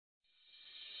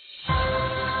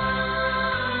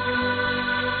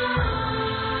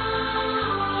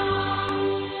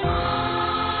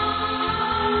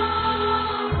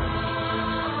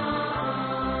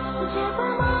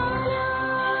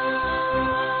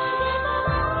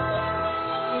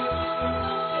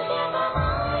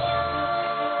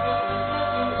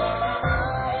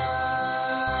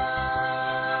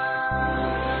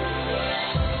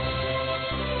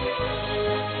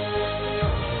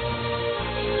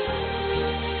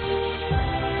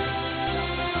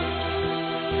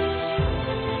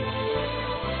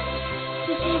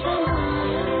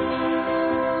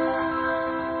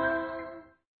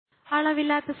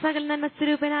അളവില്ലാത്ത സകല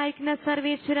നന്മസ്വരൂപനായിരിക്കുന്ന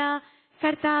സർവേശ്വര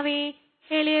കർത്താവേ,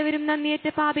 എളിയവരും നന്ദിയേറ്റ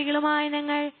പാപികളുമായ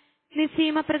ഞങ്ങൾ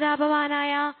നിസ്സീമ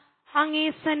പ്രതാപവാനായ അങ്ങേ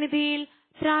സന്നിധിയിൽ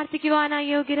പ്രാർത്ഥിക്കുവാൻ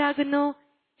അയോഗ്യരാകുന്നു.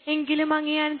 എങ്കിലും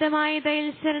അങ്ങേ അനന്തമായ ദയയിൽ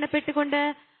ശരണപ്പെട്ടുകൊണ്ട്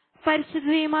പരിശുദ്ധ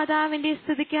മാതാവിന്റെ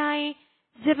സ്തുതിക്കായി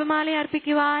ജപമാല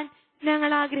അർപ്പിക്കുവാൻ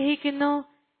ഞങ്ങൾ ആഗ്രഹിക്കുന്നു.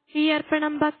 ഈ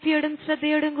അർപ്പണം ഭക്തിയോടും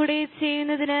ശ്രദ്ധയോടും കൂടെ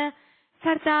ചെയ്യുന്നതിന്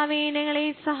കർത്താവേ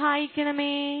ഞങ്ങളെ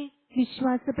സഹായിക്കണമേ.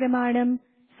 വിശ്വാസ പ്രമാണം.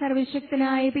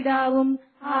 സർവശക്തനായ പിതാവും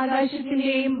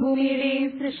ആകാശത്തിന്റെയും ഭൂമിയുടെയും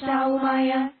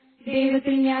സൃഷ്ടാവുമായ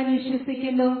ദൈവത്തിൽ ഞാൻ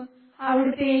വിശ്വസിക്കുന്നു.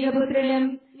 അവിടുത്തെ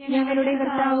ഏകപുത്രനും ഞങ്ങളുടെ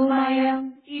കർത്താവുമായ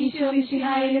ഈശോ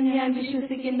മിശിഹായിലും ഞാൻ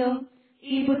വിശ്വസിക്കുന്നു.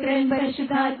 ഈ പുത്രൻ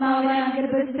പരിശുദ്ധാത്മാവാൽ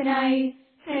ഗർഭസ്ഥനായി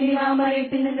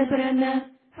കന്യകാമറിയത്തിൽ നിന്ന് പിറന്ന്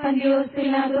പന്തിയോസ്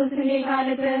പിലാത്തോസിന്റെ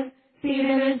കാലത്ത്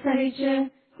പീഡകൾ സഹിച്ച്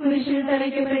കുരിശിൽ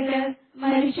തറയ്ക്കപ്പെട്ട്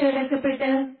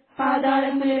മരിച്ചടക്കപ്പെട്ട്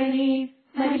പാതാളത്തിലിറങ്ങി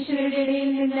മനുഷ്യരുടെ ഇടയിൽ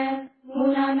നിന്ന്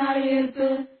മൂന്നാം നാൾ ഉയർത്തു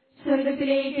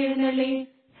സ്വർഗത്തിലേക്ക് എഴുന്നള്ളി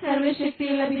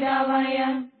സർവശക്തിയുള്ള പിതാവായ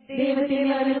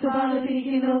ദൈവത്തിന്റെ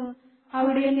വലത്തുഭാഗത്തിരിക്കുന്നു.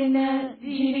 അവിടെ നിന്ന്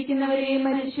ജീവിക്കുന്നവരെയും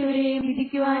മരിച്ചവരെയും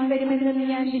വിധിക്കുവാൻ വരുമെന്ന്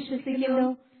ഞാൻ വിശ്വസിക്കുന്നു.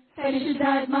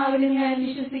 പരിശുദ്ധാത്മാവിലും ഞാൻ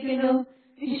വിശ്വസിക്കുന്നു.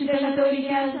 വിശുദ്ധ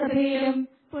കത്തോലിക്കാ സഭയിലും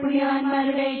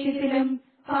പുണ്യാന്മാരുടെ ഐക്യത്തിലും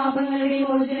പാപങ്ങളുടെ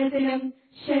മോചനത്തിലും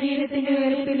ശരീരത്തിന്റെ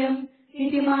ഉയർപ്പിലും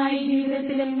നിത്യമായ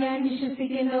ജീവിതത്തിലും ഞാൻ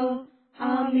വിശ്വസിക്കുന്നു.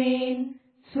 ആമേൻ.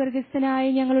 സ്വർഗസ്ഥനായ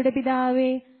ഞങ്ങളുടെ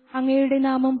പിതാവേ, അങ്ങയുടെ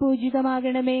നാമം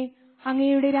പൂജിതമാകണമേ.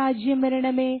 അങ്ങയുടെ രാജ്യം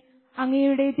വരണമേ.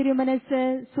 അങ്ങയുടെ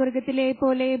തിരുമനസ് സ്വർഗത്തിലെ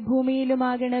പോലെ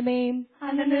ഭൂമിയിലുമാകണമേ.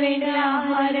 അന്നു വേണ്ട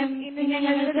ആഹാരം ഇന്ന്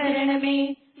ഞങ്ങൾക്ക്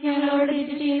തരണമേ. ഞങ്ങളോട്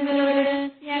തെറ്റ്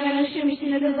ചെയ്യുന്നവരോട് ഞങ്ങൾ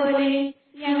ക്ഷമിക്കുന്നത് പോലെ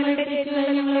ഞങ്ങളുടെ തെറ്റുകൾ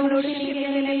ഞങ്ങളോട്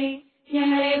ക്ഷമിക്കണമേ.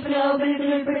 ഞങ്ങളെ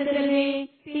പ്രലോഭനത്തിൽ ഉൾപ്പെടുത്തരുതേ,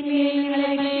 പിന്നെയും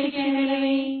ഞങ്ങളെ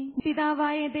രക്ഷിക്കണമേ.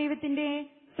 പിതാവായ ദൈവത്തിന്റെ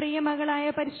പ്രിയമകളായ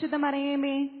പരിശുദ്ധ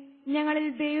മറിയമേ, ഞങ്ങളിൽ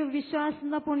ദൈവവിശ്വാസ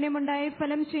പുണ്യമുണ്ടായി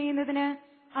ഫലം ചെയ്യുന്നതിന്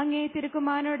അങ്ങേ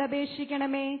തിരുക്കുമാരനോട്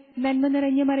അപേക്ഷിക്കണമേ. നന്മ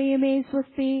നിറഞ്ഞ മറിയമേ,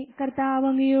 സ്വസ്തി. കർത്താവ്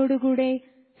അങ്ങയോടുകൂടെ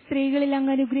സ്ത്രീകളിൽ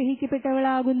അങ്ങ്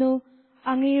അനുഗ്രഹിക്കപ്പെട്ടവളാകുന്നു.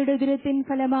 അങ്ങയുടെ ഉദരത്തിൻ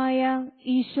ഫലമായ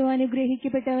ഈശോ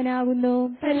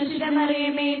അനുഗ്രഹിക്കപ്പെട്ടവനാകുന്നു. പരിശുദ്ധ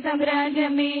മറിയമേ, തമ്പുരാന്റെ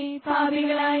അമ്മേ,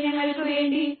 പാപികളായ ഞങ്ങൾക്ക്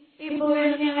വേണ്ടി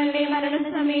ഇപ്പോഴും ഞങ്ങളുടെ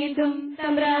മരണസമയത്തും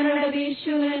തമ്പുരാനോട്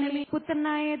അപേക്ഷിക്കണമേ.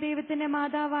 പുത്രനായ ദൈവത്തിന്റെ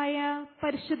മാതാവായ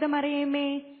പരിശുദ്ധ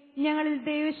മറിയമേ, ഞങ്ങളിൽ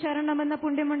ദൈവശരണമെന്ന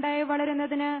പുണ്യമുണ്ടായി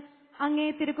വളരുന്നതിന്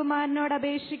അങ്ങേ തിരുക്കുമാരനോട്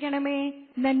അപേക്ഷിക്കണമേ.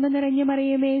 നന്മ നിറഞ്ഞ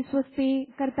മറിയമേ, സ്വസ്തി.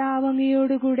 കർത്താവ്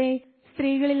അങ്ങയോടുകൂടെ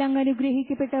സ്ത്രീകളിൽ അങ്ങ്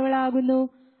അനുഗ്രഹിക്കപ്പെട്ടവളാകുന്നു.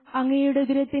 അങ്ങയുടെ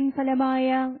ഉദരത്തിൻ ഫലമായ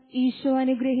ഈശോ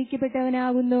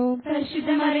അനുഗ്രഹിക്കപ്പെട്ടവനാകുന്നു.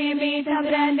 പരിശുദ്ധ മറിയമേ,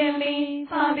 തമ്പുരാന്റെ അമ്മേ,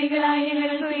 പാപികളായ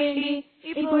ഞങ്ങൾക്ക് വേണ്ടി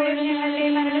ഇപ്പോഴും ഞങ്ങളുടെ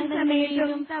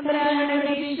മരണസമയത്തും തമ്പുരാനോട്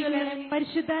അപേക്ഷിക്കണമേ.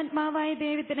 പരിശുദ്ധാത്മാവായ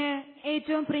ദൈവത്തിന്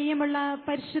ഏറ്റവും പ്രിയമുള്ള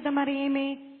പരിശുദ്ധ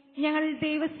മറിയമേ, ഞങ്ങളിൽ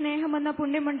ദൈവസ്നേഹമെന്ന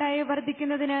പുണ്യമുണ്ടായി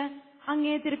വർദ്ധിക്കുന്നതിന്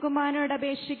അങ്ങേ തിരുക്കുമാരനോട്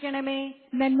അപേക്ഷിക്കണമേ.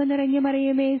 നന്മ നിറഞ്ഞ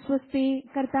മറിയമേ, സ്വസ്തി.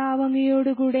 കർത്താവ്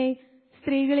അങ്ങയോടുകൂടെ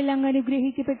സ്ത്രീകളിൽ അങ്ങ്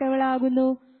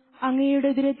അനുഗ്രഹിക്കപ്പെട്ടവളാകുന്നു. അങ്ങയുടെ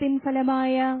ഉദരത്തിൻ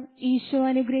ഫലമായ ഈശോ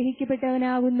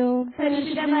അനുഗ്രഹിക്കപ്പെട്ടവനാകുന്നു.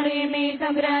 പരിശുദ്ധ മറിയമേ,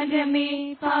 തമ്പുരാന്റെ അമ്മേ,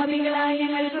 പാപികളായ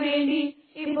ഞങ്ങൾക്ക് വേണ്ടി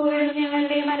ഇപ്പോഴും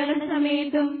ഞങ്ങളുടെ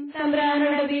മരണസമയത്തും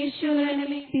തമ്പുരാനോട്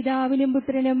അപേക്ഷിക്കണമേ. പിതാവിനും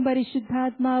പുത്രനും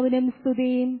പരിശുദ്ധാത്മാവിനും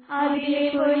സ്തുതി.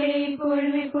 ആദിയിലെ പോലെ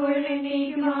ഇപ്പോഴും എപ്പോഴും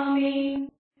എന്നേക്കും ആമേൻ.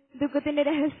 ദുഃഖത്തിന്റെ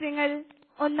രഹസ്യങ്ങൾ.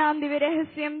 ഒന്നാം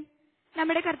ദിവ്യരഹസ്യം.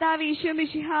 നമ്മുടെ കർത്താവ് ഈശോ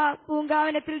മിശിഹ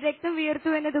പൂങ്കാവനത്തിൽ രക്തം വീർത്തു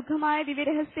എന്ന ദുഃഖമായ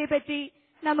ദിവ്യരഹസ്യത്തെപ്പറ്റി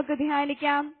നമുക്ക്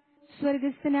ധ്യാനിക്കാം.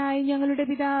 സ്വർഗസ്ഥനായ ഞങ്ങളുടെ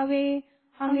പിതാവേ,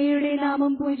 അങ്ങയുടെ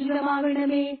നാമം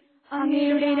പൂജിതമാകണമേ.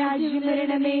 അങ്ങയുടെ രാജ്യം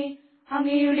വരണമേ.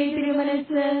 അങ്ങയുടെ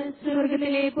തിരുമനസ്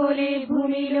സ്വർഗത്തിലെ പോലെ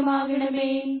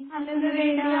ഭൂമിയിലുമാകണമേ. അന്നു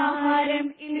വേണ്ട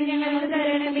ആഹാരം ഇന്ന് ഞങ്ങൾക്ക്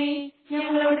തരണമേ.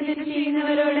 ഞങ്ങളോട് തെറ്റ്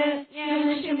ചെയ്യുന്നവരോട്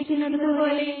ഞങ്ങൾ ക്ഷമിക്കുന്നത്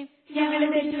പോലെ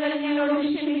ഞങ്ങളുടെ തെറ്റുകൾ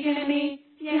ഞങ്ങളോട് ക്ഷമിക്കണമേ.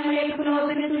 ഞങ്ങളെ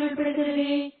പ്രലോഭനത്തിൽ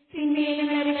ഉൾപ്പെടുത്തരുതേ, പിന്നെയും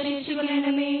ഞങ്ങളെ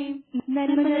രക്ഷിക്കണമേ.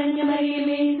 നന്മ നിറഞ്ഞ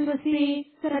മറിയമേ, സ്വസ്തി.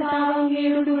 കർത്താവ്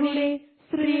അങ്ങയോടുകൂടെ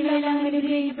സ്ത്രീകളിൽ അങ്ങ്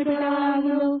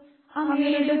അനുഗ്രഹിക്കപ്പെട്ടവളാകുന്നു.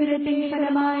 അങ്ങയുടെ ഉദരത്തിൻ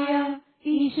ഫലമായ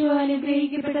ഈശോ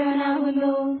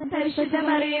അനുഗ്രഹിക്കപ്പെട്ടവനാകുന്നു. പരിശുദ്ധ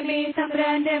മറിയമേ,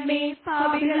 തമ്പുരാന്റെ അമ്മേ,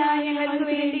 പാപികളായ ഞങ്ങൾക്ക്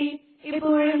വേണ്ടി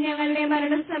ഇപ്പോഴും ഞങ്ങളുടെ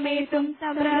മരണസമയത്തും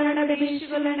തമ്പുരാനോട്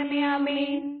അപേക്ഷിക്കണമേ.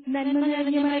 ആമേൻ. നന്മ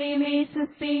നിറഞ്ഞ മറിയമേ,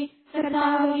 സ്വസ്തി.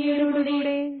 കർത്താവ്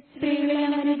അങ്ങയോടുകൂടെ സ്ത്രീകളിൽ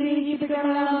അങ്ങ്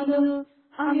അനുഗ്രഹിക്കപ്പെട്ടവളാകുന്നു.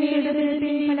 അങ്ങയുടെ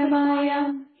ഉദരത്തിൻ ഫലമായ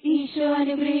ഈശോ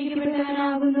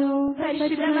അനുഗ്രഹിക്കപ്പെട്ടവനാകുന്നു.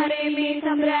 പരിശുദ്ധ മറിയമേ,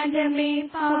 തമ്പുരാന്റെ അമ്മേ,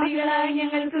 പാപികളായ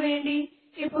ഞങ്ങൾക്ക് വേണ്ടി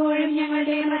ഇപ്പോഴും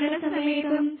ഞങ്ങളുടെ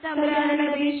മരണസമയത്തും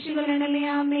തമ്പുരാനോട് അപേക്ഷിക്കണമേ.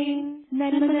 ആമേൻ.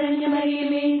 നന്മ നിറഞ്ഞ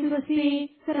മറിയമേ, സ്വസ്തി.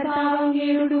 കർത്താവ്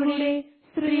അങ്ങയോടുകൂടെ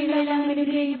സ്ത്രീകളിൽ അങ്ങ്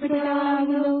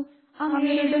അനുഗ്രഹിക്കപ്പെട്ടവളാകുന്നു.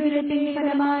 അങ്ങയുടെ ഉദരത്തിൻ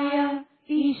ഫലമായ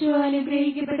ഈശോ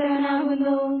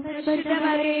അനുഗ്രഹിക്കപ്പെട്ടവനാകുന്നു. പരിശുദ്ധ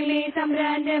മറിയമേ,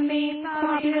 തമ്പുരാന്റെ അമ്മേ,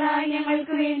 പാപികളായ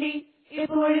ഞങ്ങൾക്ക് വേണ്ടി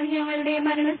ഇപ്പോഴും ഞങ്ങളുടെ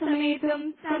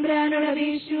മരണസമയത്തും തമ്പുരാനോട്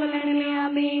അപേക്ഷിച്ചുകൊള്ളണമേ.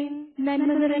 ആമേൻ.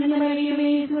 നന്മ നിറഞ്ഞ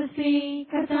മറിയമേ സ്വസ്തി,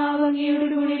 കർത്താവ്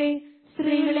അങ്ങയോടുകൂടെ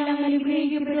സ്ത്രീകളിൽ അങ്ങ്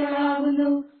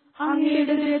അനുഗ്രഹിക്കപ്പെട്ടവളാകുന്നു.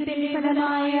 അങ്ങയുടെ ഉദരത്തിന്റെ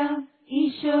ഫലമായ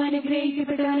ഈശോ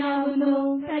അനുഗ്രഹിക്കപ്പെട്ടവനാകുന്നു.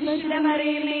 പരിശുദ്ധ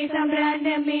മറിയമേ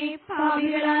തമ്പുരാന്റെ അമ്മേ,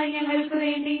 പാപികളായ ഞങ്ങൾക്ക്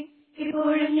വേണ്ടി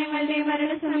ഇപ്പോഴും ഞങ്ങളുടെ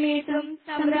മരണസമയത്തും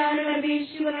തമ്പുരാനോട്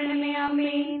അപേക്ഷിച്ചുകൊള്ളണമേ.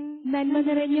 ആമേൻ. നന്മ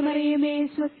നിറഞ്ഞ മറിയമേ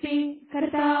സ്വസ്തി,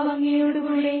 കർത്താവ്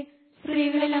അങ്ങയോടുകൂടെ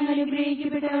സ്ത്രീകളിൽ അങ്ങ്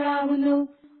അനുഗ്രഹിക്കപ്പെട്ടവളാകുന്നു.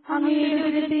 അങ്ങയുടെ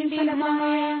ഉദരത്തിന്റെ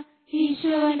ഫലമായ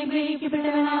ഈശോ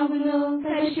അനുഗ്രഹിക്കപ്പെട്ടവനാകുന്നു.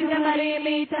 പരിശുദ്ധ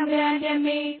മറിയമേ തമ്പുരാന്റെ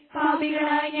അമ്മേ,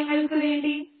 പാപികളായ ഞങ്ങൾക്ക്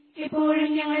വേണ്ടി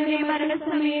ഇപ്പോഴും ഞങ്ങളുടെ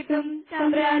മരണസമയത്തും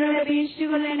തമ്പുരാനോട്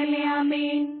അപേക്ഷിച്ചുകൊള്ളണമേ.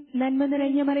 ആമേൻ. നന്മ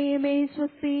നിറഞ്ഞ മറിയമേ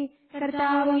സ്വസ്തി,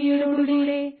 കർത്താവ്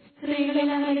അങ്ങയോടുകൂടെ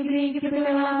സ്ത്രീകളിൽ അങ്ങ്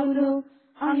അനുഗ്രഹിക്കപ്പെട്ടവളാകുന്നു.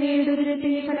 അങ്ങയുടെ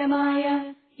ഉദരത്തിന്റെ ഫലമായ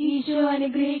ഈശോ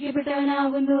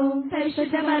അനുഗ്രഹിക്കപ്പെട്ടവനാകുന്നു.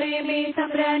 പരിശുദ്ധ മറിയമേ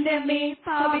തമ്പുരാന്റെ അമ്മേ,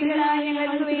 പാപികളായ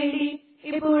ഞങ്ങൾക്ക് വേണ്ടി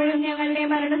ഇപ്പോഴും ഞങ്ങളുടെ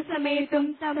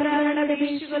മരണസമയത്തും തമ്പുരാനോട്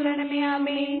അപേക്ഷിച്ചുകൊള്ളണമേ.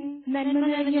 ആമേൻ. നന്മ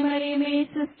നിറഞ്ഞ മറിയമേ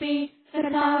സ്വസ്തി,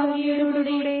 കർത്താവ്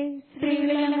അങ്ങയോടുകൂടെ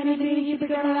സ്ത്രീകളിൽ അങ്ങ്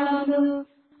അനുഗ്രഹിക്കപ്പെട്ടവളാകുന്നു.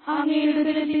 അങ്ങയുടെ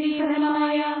ഉദരത്തിന്റെ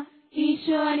ഫലമായ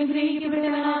ഈശോ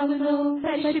അനുഗ്രഹിക്കപ്പെട്ടവനാകുന്നു.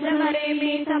 പരിശുദ്ധ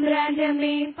മറിയമേ തമ്പുരാന്റെ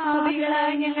അമ്മേ,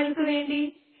 പാപികളായ ഞങ്ങൾക്ക് വേണ്ടി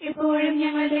ഇപ്പോഴും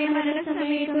ഞങ്ങളുടെ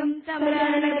മരണസമയത്തും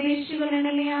തമ്പുരാനോട്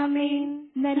അപേക്ഷിച്ചുകൊള്ളണമേ. ആമേൻ.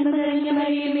 നന്മ നിറഞ്ഞ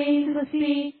മറിയമേ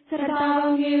സ്വസ്തി, കർത്താവ്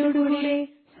അങ്ങയോടുകൂടെ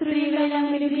സ്ത്രീകളിൽ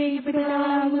അങ്ങ്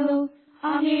അനുഗ്രഹിക്കപ്പെട്ടവളാകുന്നു.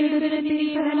 അങ്ങയുടെ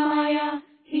ഉദരത്തിന്റെ ഫലമായ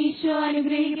ഈശോ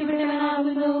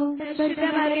അനുഗ്രഹിക്കപ്പെട്ടവനാകുന്നു. പരിശുദ്ധ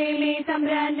മറിയമേ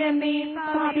തമ്പുരാന്റെ അമ്മേ,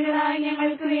 പാപികളായ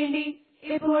ഞങ്ങൾക്ക് വേണ്ടി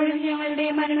എപ്പോഴും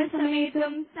ഞങ്ങളുടെ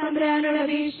മരണസമയത്തും തമ്പുരാനോട്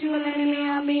അപേക്ഷിച്ചുകൊള്ളണമേ.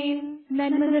 ആമേൻ.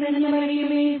 നന്മ നിറഞ്ഞ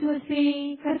മറിയമേ സ്വസ്തി,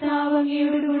 കർത്താവ്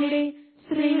അങ്ങയോടുകൂടെ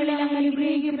സ്ത്രീകളിൽ അങ്ങ്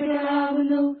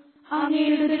അനുഗ്രഹിക്കപ്പെട്ടവളാകുന്നു.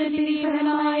 അങ്ങയുടെ ഉദരത്തിന്റെ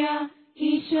ഫലമായ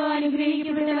ഈശോ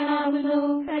അനുഗ്രഹിക്കപ്പെട്ടവനാകുന്നു.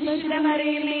 പരിശുദ്ധ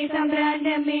മറിയമേ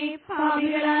തമ്പുരാന്റെ അമ്മേ,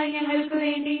 പാപികളായ ഞങ്ങൾക്ക്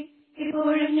വേണ്ടി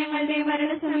ഇപ്പോഴും ഞങ്ങളുടെ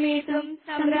മരണസമയത്തും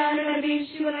തമ്പുരാനോട്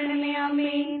അപേക്ഷിച്ചുകൊള്ളണമേ.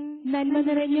 ആമേൻ. നന്മ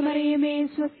നിറഞ്ഞ മറിയമേ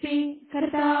സ്വസ്തി,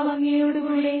 കർത്താവ്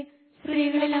അങ്ങയോടുകൂടെ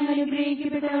സ്ത്രീകളിൽ അങ്ങ്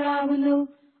അനുഗ്രഹിക്കപ്പെട്ടവളാകുന്നു.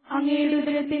 അങ്ങയുടെ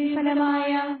ഉദരത്തിന്റെ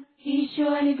ഫലമായ ഈശോ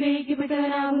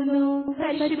അനുഗ്രഹിക്കപ്പെട്ടവനാകുന്നു.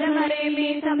 പരിശുദ്ധ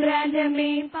മറിയമേ തമ്പുരാന്റെ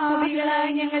അമ്മേ, പാപികളായ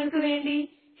ഞങ്ങൾക്ക് വേണ്ടി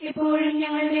ഇപ്പോഴും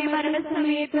ഞങ്ങളുടെ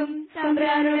മരണസമയത്തും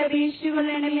തമ്പുരാനോട്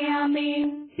അപേക്ഷിച്ചുകൊള്ളണമേ.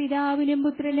 ആമേൻ. പിതാവിനും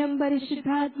പുത്രനും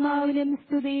പരിശുദ്ധാത്മാവിനും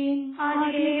സ്തുതി.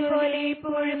 ആദിയിലെ പോലെ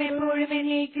ഇപ്പോഴും എപ്പോഴും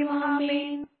എന്നേക്കും.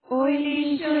 ആമേൻ. ഓ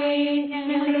ഈശോയെ,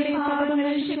 ഞങ്ങളുടെ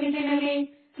പാപങ്ങൾ ക്ഷമിക്കണമേ,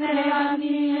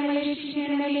 നരകാഗ്നിയിൽ ഞങ്ങളെ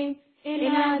രക്ഷിക്കണമേ.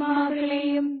 എല്ലാ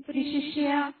ആത്മാക്കളെയും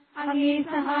വിശിഷ്യ അങ്ങേ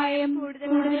സഹായം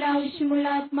കൂടുതൽ ആവശ്യമുള്ള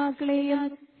ആത്മാക്കളെയും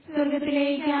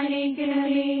സ്വർഗത്തിലേക്ക്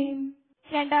ആനയിക്കണമേ.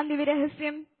 രണ്ടാം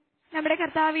ദിവ്യരഹസ്യം. നമ്മുടെ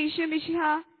കർത്താവ് ഈശോ മിശിഹ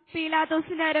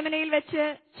പീലാത്തോസിന്റെ അരമനയിൽ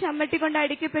വെച്ച് ചമ്മട്ടി കൊണ്ട്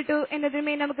അടിക്കപ്പെട്ടു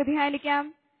എന്നതിന്മേൽ നമുക്ക്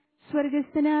ധ്യാനിക്കാം.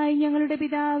 സ്വർഗസ്ഥനായ ഞങ്ങളുടെ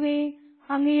പിതാവേ,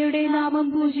 അങ്ങയുടെ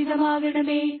നാമം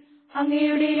പൂജിതമാകണമേ.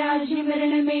 അങ്ങയുടെ രാജ്യം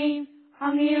വരണമേ.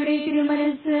 അങ്ങയുടെ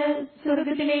തിരുമനസ്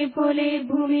സ്വർഗത്തിലെ പോലെ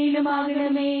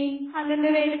ഭൂമിയിലുമാകണമേ. അന്നു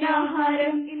വേണ്ട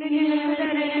ആഹാരം ഇന്ന് ഞങ്ങൾ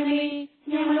തരണമേ.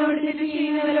 ഞങ്ങളോട് തെറ്റ്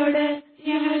ചെയ്യുന്നവരോട്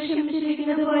ഞങ്ങൾ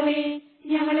ക്ഷമിച്ചിരിക്കുന്നത് പോലെ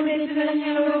ഞങ്ങളുടെ തെറ്റുകളും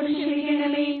ഞങ്ങളോട്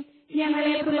ക്ഷമിക്കണമേ.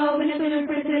 ഞങ്ങളെ പ്രലോഭനത്തിൽ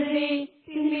ഉൾപ്പെടുത്തരുതേ,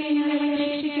 പിന്നെ ഞങ്ങളെ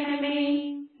രക്ഷിക്കണമേ.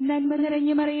 നന്മ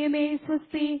നിറഞ്ഞ മറിയമേ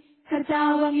സ്വസ്തി,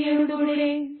 കർത്താവ്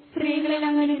അങ്ങയോടുകൂടെ സ്ത്രീകളിൽ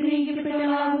അങ്ങ്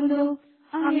അനുഗ്രഹിക്കപ്പെട്ടവളാകുന്നു.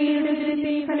 അങ്ങയുടെ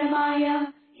ഉദരത്തിന്റെ ഫലമായ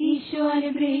ഈശോ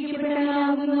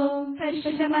അനുഗ്രഹിക്കപ്പെട്ടവനാകുന്നു.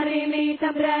 പരിശുദ്ധ മറിയമേ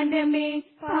തമ്പുരാന്റെ അമ്മേ,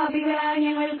 പാപികളായ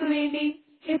ഞങ്ങൾക്ക് വേണ്ടി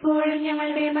എപ്പോഴും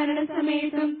ഞങ്ങളുടെ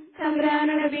മരണസമയത്തും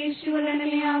തമ്പുരാനോട്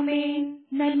അപേക്ഷിച്ചുകൊള്ളണമേ. ആമേൻ.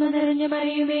 നന്മ നിറഞ്ഞ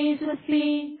മറിയമേ സ്വസ്തി,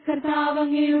 കർത്താവ്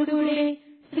അങ്ങയോടുകൂടെ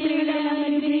സ്ത്രീകളിൽ അങ്ങ്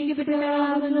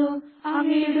അനുഗ്രഹിക്കപ്പെട്ടവളാകുന്നു.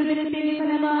 അങ്ങയുടെ ഉദരത്തിന്റെ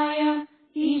ഫലമായ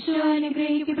ഈശോ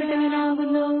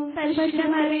അനുഗ്രഹിക്കപ്പെട്ടവനാകുന്നു. പരിശുദ്ധ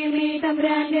മറിയമേ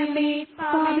തമ്പുരാന്റെ അമ്മേ,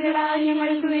 പാപികളായ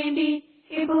ഞങ്ങൾക്ക് വേണ്ടി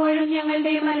എപ്പോഴും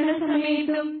ഞങ്ങളുടെ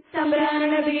മരണസമയത്തും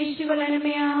തമ്പുരാനോട്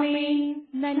അപേക്ഷിച്ചുകൊള്ളണമേ. ആമേൻ.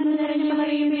 നന്മ നിറഞ്ഞ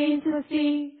മറിയമേ സ്വസ്തി,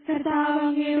 കർത്താവ്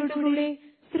അങ്ങയോടുകൂടെ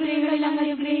സ്ത്രീകളിൽ അങ്ങ്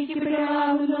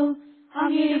അനുഗ്രഹിക്കപ്പെട്ടവളാകുന്നു.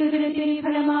 അങ്ങയുടെ ഉദരത്തിന്റെ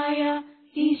ഫലമായ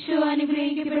ഈശോ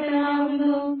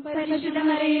അനുഗ്രഹിക്കപ്പെട്ടവനാകുന്നു. പരിശുദ്ധ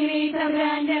മറിയമേ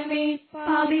തമ്പുരാന്റെ അമ്മേ,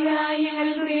 പാപികളായ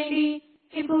ഞങ്ങൾക്ക് വേണ്ടി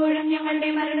എപ്പോഴും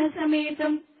ഞങ്ങളുടെ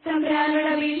മരണസമയത്തും തമ്പുരാനോട്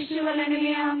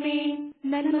അപേക്ഷിച്ചുകൊള്ളണമേ. ആമേൻ.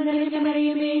 നന്മ നിറഞ്ഞ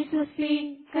മറിയമേ സ്വസ്തി,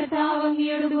 കർത്താവ്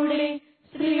അങ്ങയോടുകൂടെ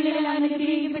സ്ത്രീകളിൽ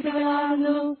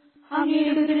അനുഗ്രഹിക്കപ്പെട്ടവളാകുന്നു.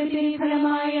 അങ്ങയുടെ ഉദരത്തിന്റെ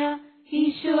ഫലമായ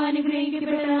ഈശോ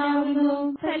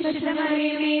അനുഗ്രഹിക്കപ്പെട്ടവനാകുന്നു. പരിശുദ്ധ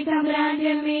മറിയമേ തമ്പുരാന്റെ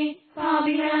അമ്മേ,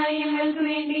 പാപികളായ ഞങ്ങൾക്ക്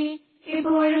വേണ്ടി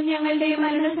എപ്പോഴും ഞങ്ങളുടെ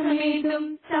മരണസമയത്തും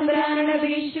തമ്പുരാനോട്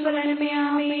അപേക്ഷിച്ചുകൊള്ളണമേ.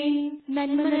 ആമേൻ.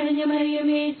 നന്മ നിറഞ്ഞ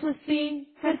മറിയമേ സ്വസ്തി,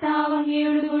 കർത്താവ്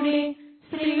അങ്ങയോടുകൂടെ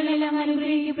സ്ത്രീകളിൽ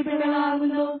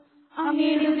അനുഗ്രഹിക്കപ്പെട്ടവളാകുന്നു.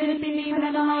 അങ്ങയുടെ ഉദരത്തിന്റെ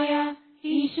ഫലമായ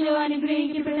ഈശോ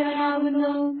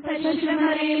അനുഗ്രഹിക്കപ്പെട്ടവനാകുന്നു. പരിശുദ്ധ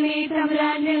മറിയമേ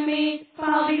തമ്പുരാന്റെ അമ്മേ,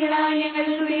 പാപികളായ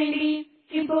ഞങ്ങൾക്ക് വേണ്ടി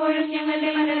ഇപ്പോഴും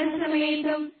ഞങ്ങളുടെ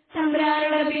മരണസമയത്തും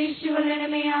തമ്പുരാനോട്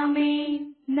അപേക്ഷിച്ചുകൊള്ളണമേ.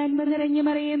 ആമേൻ. നന്മ നിറഞ്ഞ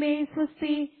മറിയമേ,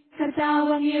 സ്വസ്തി,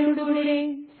 കർത്താവ്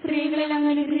അങ്ങയോടുകൂടെ സ്ത്രീകളിൽ അങ്ങ്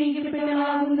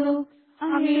അനുഗ്രഹിക്കപ്പെട്ടവളാകുന്നു.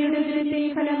 അങ്ങയുടെ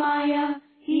ഉദരത്തിൻ ഫലമായ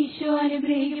ഈശോ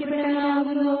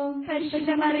അനുഗ്രഹിക്കപ്പെട്ടവനാകുന്നു.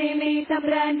 പരിശുദ്ധ മറിയമേ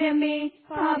തമ്പുരാന്റെ അമ്മേ,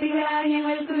 പാപികളായ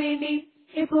ഞങ്ങൾക്ക് വേണ്ടി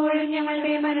എപ്പോഴും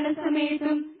ഞങ്ങളുടെ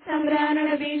മരണസമയത്തും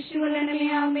തമ്പുരാനോട് അപേക്ഷിച്ചുകൊള്ളണമേ.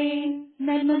 ആമേൻ.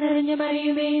 നന്മ നിറഞ്ഞ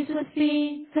മറിയമേ, സ്വസ്തി,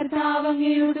 കർത്താവ്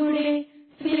അങ്ങയോടുകൂടെ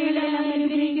സ്ത്രീകളിൽ അങ്ങ്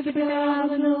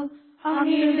അനുഗ്രഹിക്കപ്പെട്ടവളാകുന്നു.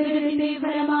 അങ്ങയുടെ ഉദരത്തിൻ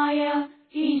ഫലമായ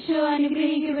ഈശോ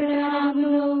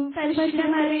അനുഗ്രഹിക്കപ്പെട്ടവനാകുന്നു. പരിശുദ്ധ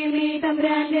മറിയമേ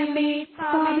തമ്പുരാന്റെ അമ്മേ,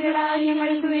 പാപികളായ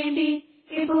ഞങ്ങൾക്ക് വേണ്ടി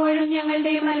എപ്പോഴും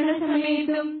ഞങ്ങളുടെ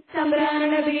മരണസമയത്തും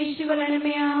തമ്പുരാനോട്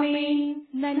അപേക്ഷിച്ചുകൊള്ളണമേ. ആമേൻ.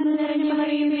 നന്മ നിറഞ്ഞ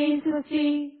മറിയമേ,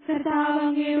 സ്വസ്തി, കർത്താവ്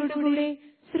അങ്ങയോടുകൂടെ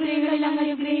സ്ത്രീകളിൽ അങ്ങ്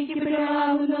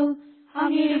അനുഗ്രഹിക്കപ്പെട്ടവളാകുന്നു.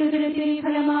 അങ്ങയുടെ ഉദരത്തിൻ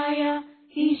ഫലമായ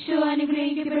ഈശോ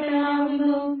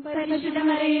അനുഗ്രഹിക്കപ്പെട്ടവനാകുന്നു. പരിശുദ്ധ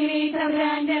മറിയമേ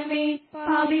തമ്പുരാന്റെ അമ്മേ,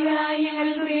 പാപികളായ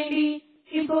ഞങ്ങൾക്ക് വേണ്ടി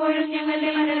ഇപ്പോഴും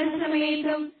ഞങ്ങളുടെ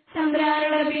മരണസമയത്തും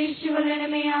തമ്പുരാനോട്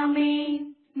അപേക്ഷിച്ചുകൊള്ളണമേ.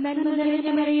 ആമേൻ. നന്മ നിറഞ്ഞ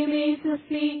മറിയമേ,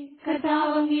 സ്വസ്തി,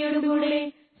 കർത്താവ്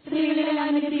അങ്ങയോടുകൂടെ സ്ത്രീകളിൽ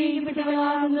അങ്ങ്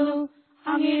അനുഗ്രഹിക്കപ്പെട്ടവളാകുന്നു.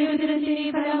 അങ്ങയുടെ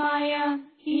ഉദരത്തിൻ ഫലമായ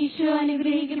ഈശോ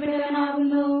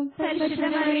അനുഗ്രഹിക്കപ്പെട്ടവനാകുന്നു. പരിശുദ്ധ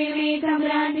മറിയമേ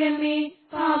തമ്പുരാന്റെ അമ്മേ,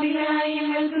 പാപികളായ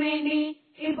ഞങ്ങൾക്ക് വേണ്ടി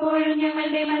ഇപ്പോഴും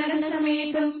ഞങ്ങളുടെ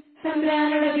മരണസമയത്തും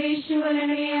തമ്പുരാനോട്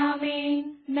അപേക്ഷിച്ചുകൊള്ളണമേ. ആമേൻ.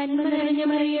 നന്മ നിറഞ്ഞ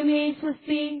മറിയമേ,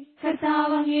 സ്വസ്തി,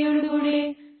 കർത്താവ്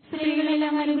അങ്ങയോടുകൂടെ സ്ത്രീകളിൽ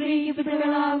അങ്ങ്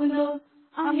അനുഗ്രഹിക്കപ്പെട്ടവളാകുന്നു.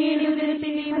 അങ്ങയുടെ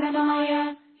ഉദരത്തിൻ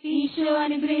ഫലമായ ഈശോ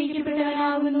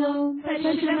അനുഗ്രഹിക്കപ്പെട്ടവനാകുന്നു.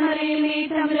 പരിശുദ്ധ മറിയമേ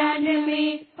തമ്പുരാന്റെ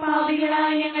അമ്മേ,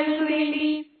 പാപികളായ ഞങ്ങൾക്ക്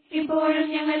വേണ്ടി ഇപ്പോഴും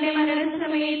ഞങ്ങളുടെ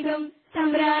മരണസമയത്തും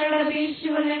തമ്പുരാനോട്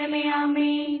അപേക്ഷിച്ചുകൊള്ളണമേ.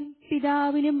 ആമേൻ.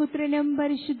 പിതാവിനും പുത്രനും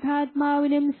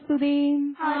പരിശുദ്ധാത്മാവിനും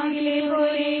സ്തുതി. ആദിയിലെ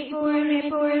പോലെ ഇപ്പോഴും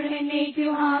എപ്പോഴും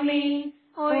എന്നേക്കും. ആമേൻ.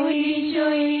 ഓ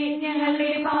ഈശോയെ,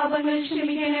 ഞങ്ങളുടെ പാപങ്ങൾ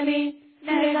ക്ഷമിക്കണമേ,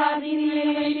 നരകാഗ്നിയിൽ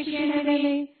നിന്ന്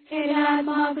രക്ഷിക്കണമേ. എല്ലാ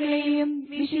ആത്മാക്കളെയും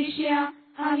വിശിഷ്യ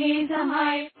അങ്ങേ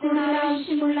സഹായം കൂടുതൽ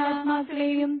ആവശ്യമുള്ള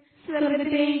ആത്മാക്കളെയും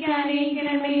സ്വർഗ്ഗത്തിലേക്ക്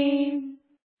ആനയിക്കണമേ.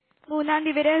 മൂന്നാം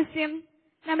ദിവരഹസ്യം,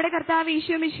 നമ്മുടെ കർത്താവ്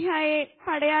ഈശോ മിശിഹായെ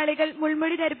പടയാളികൾ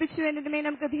മുൾമുടി ധരിപ്പിച്ചു എന്നതിനെ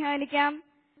നമുക്ക് ധ്യാനിക്കാം.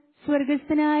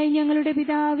 സ്വർഗസ്ഥനായ ഞങ്ങളുടെ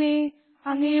പിതാവേ,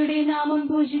 അങ്ങയുടെ നാമം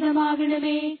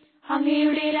പൂജിതമാകണമേ.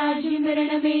 അങ്ങയുടെ രാജ്യം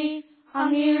വരണമേ.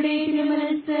 അങ്ങയുടെ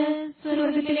തിരുമനസ്സ്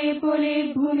സ്വർഗത്തിലെ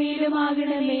പോലെ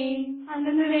ഭൂമിയിലുമാകണമേ.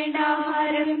 അന്നു വേണ്ട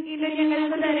ആഹാരം ഇന്ന്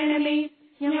ഞങ്ങൾക്ക് തരണമേ.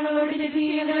 ഞങ്ങളോട് തെറ്റ്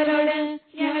ചെയ്യുന്നവരോട്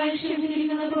ഞങ്ങൾ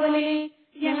ക്ഷമിച്ചിരിക്കുന്നത് പോലെ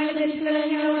ഞങ്ങളുടെ തെറ്റുകൾ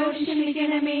ഞങ്ങളോട്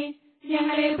ക്ഷമിക്കണമേ.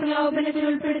 ഞങ്ങളെ പ്രലോഭനത്തിൽ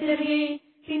ഉൾപ്പെടുത്തരുതേ,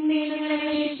 തിന്മയിൽ ഞങ്ങളെ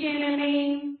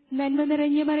രക്ഷിക്കണമേ. നന്മ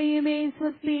നിറഞ്ഞ മറിയമേ,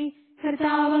 സ്വസ്തി,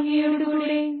 കർത്താവ്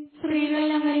അങ്ങയോടുകൂടെ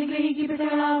സ്ത്രീകളിൽ അങ്ങ്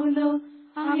അനുഗ്രഹിക്കപ്പെട്ടവളാകുന്നു.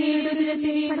 അങ്ങയുടെ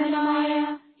ഉദരത്തിൻ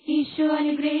ഫലമായ ഈശോ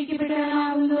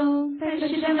അനുഗ്രഹിക്കപ്പെട്ടവനാകുന്നു.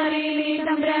 പരിശുദ്ധ മറിയമേ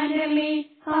തമ്പുരാന്റെ അമ്മേ,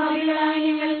 പാപികളായ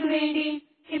ഞങ്ങൾക്ക് വേണ്ടി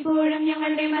ഇപ്പോഴും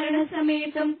ഞങ്ങളുടെ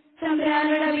മരണസമയത്തും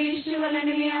തമ്പുരാനോട്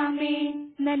അപേക്ഷിച്ചുകൊള്ളണമേ. ആമേൻ.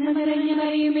 നന്മ നിറഞ്ഞ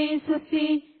മറിയമേ,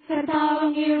 സ്വസ്തി, കർത്താവ്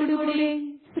അങ്ങയോടുകൂടെ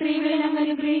സ്ത്രീകളിൽ അങ്ങ്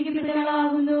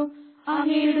അനുഗ്രഹിക്കപ്പെട്ടവളാകുന്നു.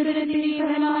 അങ്ങയുടെ ഉദരത്തിൻ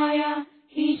ഫലമായ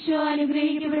ഈശോ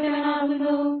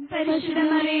അനുഗ്രഹിക്കപ്പെട്ടവനാകുന്നു. പരിശുദ്ധ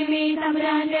മറിയമേ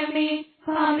തമ്പുരാന്റെ അമ്മേ,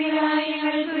 പാപികളായ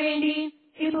ഞങ്ങൾക്ക് വേണ്ടി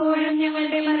ഇപ്പോഴും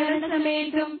ഞങ്ങളുടെ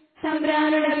മരണസമയത്തും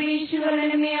തമ്പുരാനോട്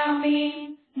അപേക്ഷിച്ചുകൊള്ളണമേ.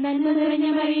 ആമേൻ. നന്മ നിറഞ്ഞ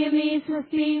മറിയമേ,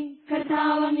 സ്വസ്തി,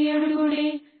 കർത്താവ്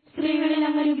അങ്ങയോടുകൂടെ സ്ത്രീകളിൽ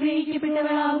അങ്ങ്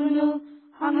അനുഗ്രഹിക്കപ്പെട്ടവളാകുന്നു.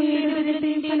 അങ്ങയുടെ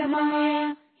ഉദരത്തിൻ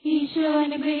ഫലമായ ഈശോ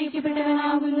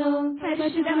അനുഗ്രഹിക്കപ്പെട്ടവനാകുന്നു.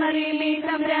 പരിശുദ്ധ മറിയമേ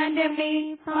തമ്പുരാന്റെ അമ്മേ,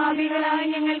 പാപികളായ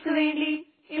ഞങ്ങൾക്ക് വേണ്ടി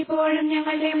ഇപ്പോഴും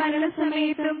ഞങ്ങളുടെ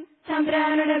മരണസമയത്തും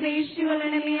തമ്പുരാനോട്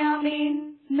അപേക്ഷിച്ചുകൊള്ളണമേ. ആമേൻ.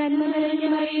 നന്മ നിറഞ്ഞ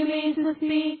മറിയമേ,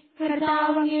 സ്വസ്തി,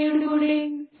 കർത്താവ്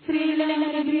അങ്ങയോടുകൂടെ സ്ത്രീകളിൽ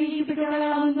അങ്ങ്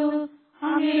അനുഗ്രഹിക്കപ്പെട്ടവളാകുന്നു.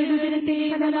 അങ്ങയുടെ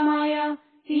ഉദരത്തിൻ ഫലമായ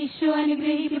ഈശോ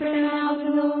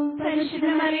അനുഗ്രഹിക്കപ്പെട്ടവനാകുന്നു. പരിശുദ്ധ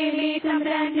മറിയമേ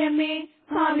തമ്പുരാന്റെ അമ്മേ,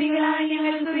 പാപികളായ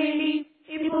ഞങ്ങൾക്ക് വേണ്ടി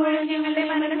ഇപ്പോഴും ഞങ്ങളുടെ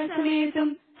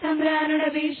മരണസമയത്തും തമ്പുരാനോട്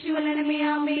അപേക്ഷിച്ചുകൊള്ളണമേ.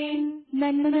 ആമേൻ.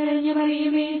 നന്മ നിറഞ്ഞ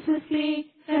മറിയമേ, സ്വസ്തി,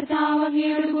 കർത്താവ്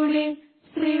അങ്ങയോടുകൂടെ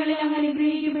സ്ത്രീകളിൽ അങ്ങ്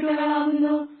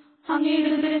അനുഗ്രഹിക്കപ്പെട്ടവളാകുന്നു. അങ്ങയുടെ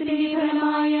ഉദരത്തിൻ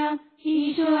ഫലമായ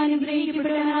ഈശോ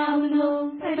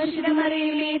അനുഗ്രഹിക്കപ്പെട്ടവനാകുന്നു. പരിശുദ്ധ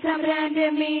മറിയമേ തമ്പുരാന്റെ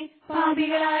അമ്മേ,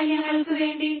 പാപികളായ ഞങ്ങൾക്ക്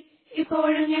വേണ്ടി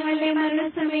ഇപ്പോഴും ഞങ്ങളുടെ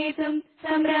മരണസമയത്തും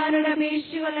തമ്പുരാനോട്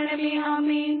അപേക്ഷിച്ചുകൊള്ളണമേ.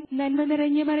 ആമേൻ. നന്മ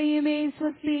നിറഞ്ഞ മറിയമേ,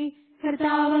 സ്വസ്തി,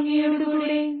 കർത്താവ്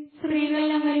അങ്ങയോടുകൂടെ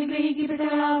സ്ത്രീകളിൽ അങ്ങ്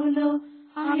അനുഗ്രഹിക്കപ്പെട്ടവളാകുന്നു.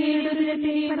 അങ്ങയുടെ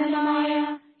ഉദരത്തിൻ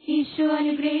ഫലമായ ഈശോ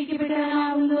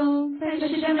അനുഗ്രഹിക്കപ്പെട്ടവനാകുന്നു.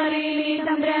 പരിശുദ്ധ മറിയമേ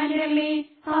തമ്പുരാന്റെ അമ്മേ,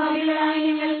 പാപികളായ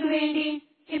ഞങ്ങൾക്ക് വേണ്ടി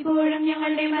ഇപ്പോഴും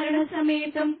ഞങ്ങളുടെ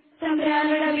മരണസമയത്തും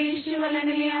തമ്പുരാനോട്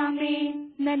അപേക്ഷിച്ചുകൊള്ളണമേ.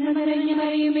 ആമേൻ. നന്മ നിറഞ്ഞ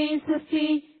മറിയമേ സ്വസ്തി,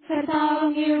 കർത്താവ്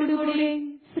അങ്ങയോടുകൂടെ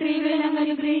സ്ത്രീകളിൽ അങ്ങ്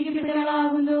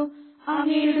അനുഗ്രഹിക്കപ്പെട്ടവളാകുന്നു.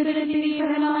 അങ്ങയുടെ ഉദരത്തിൻ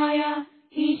ഫലമായ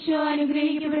ഈശോ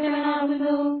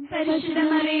അനുഗ്രഹിക്കപ്പെട്ടവനാകുന്നു. പരിശുദ്ധ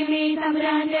മറിയമേ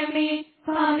തമ്പുരാന്റെ അമ്മേ,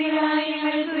 പാപികളായ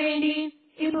ഞങ്ങൾക്ക് വേണ്ടി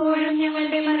ഇപ്പോഴും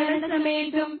ഞങ്ങളുടെ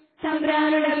മരണസമയത്തും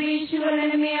തമ്പുരാനോട്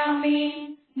അപേക്ഷിച്ചുകൊള്ളണമേ. ആമേൻ.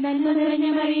 നന്മ നിറഞ്ഞ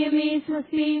മറിയമേ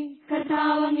സ്വസ്തി,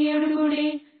 കർത്താവ് അങ്ങയോടുകൂടെ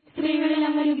സ്ത്രീകളിൽ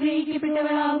അങ്ങ്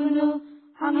അനുഗ്രഹിക്കപ്പെട്ടവളാകുന്നു.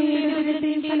 അങ്ങയുടെ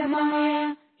ഉദരത്തിൻ ഫലമായ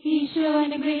ഈശോ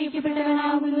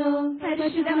അനുഗ്രഹിക്കപ്പെട്ടവനാകുന്നു.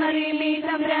 പരിശുദ്ധ മറിയമേ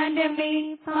തമ്പുരാന്റെ അമ്മേ,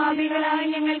 പാപികളായ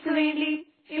ഞങ്ങൾക്ക് വേണ്ടി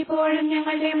ഇപ്പോഴും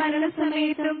ഞങ്ങളുടെ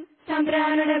മരണസമയത്തും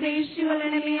തമ്പുരാനോട്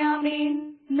അപേക്ഷിച്ചുകൊള്ളണമേ. ആമേൻ.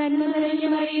 നന്മ നിറഞ്ഞ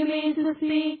മറിയമേ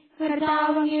സ്വസ്തി,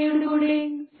 കർത്താവ് അങ്ങയോടുകൂടെ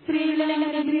സ്ത്രീകളിൽ അങ്ങ്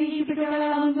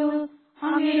അനുഗ്രഹിക്കപ്പെട്ടവളാകുന്നു.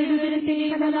 അങ്ങയുടെ ഉദരത്തിൻ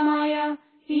ഫലമായ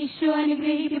ഈശോ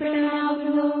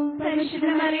അനുഗ്രഹിക്കപ്പെട്ടവനാകുന്നു. പരിശുദ്ധ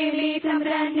മറിയമേ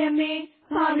തമ്പുരാന്റെ അമ്മേ,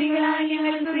 പാപികളായ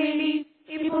ഞങ്ങൾക്ക് വേണ്ടി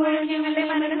ഇപ്പോഴും ഞങ്ങളുടെ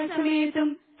മരണസമയത്തും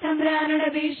തമ്പുരാനോട്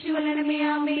അപേക്ഷിച്ചുകൊള്ളണമേ.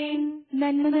 ആമേൻ.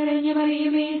 നന്മ നിറഞ്ഞ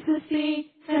മറിയമേ സ്വസ്തി,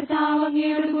 കർത്താവ്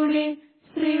അങ്ങയോടുകൂടെ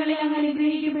സ്ത്രീകളിൽ അങ്ങ്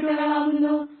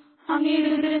അനുഗ്രഹിക്കപ്പെട്ടവളാകുന്നു.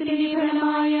 അങ്ങയുടെ ഉദരത്തിൻ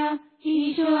ഫലമായ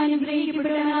ഈശോ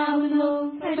അനുഗ്രഹിക്കപ്പെട്ടവനാകുന്നു.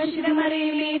 പരിശുദ്ധ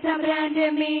മറിയമേ തമ്പുരാന്റെ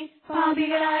അമ്മേ,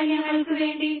 പാപികളായ ഞങ്ങൾക്ക്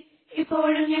വേണ്ടി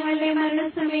ഇപ്പോഴും ഞങ്ങളുടെ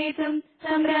മരണസമയത്തും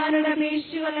തമ്പുരാനോട്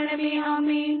അപേക്ഷിച്ചുകൊള്ളണമേ.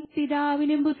 ആമേൻ.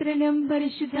 പിതാവിനും പുത്രനും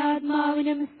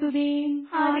പരിശുദ്ധാത്മാവിനും സ്തുതി.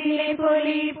 ആദിയിലെ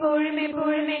പോലെ ഇപ്പോഴും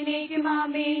എപ്പോഴും എന്നേക്കും.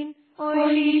 ആമേൻ. ഓ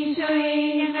ഈശോയെ,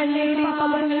 ഞങ്ങളുടെ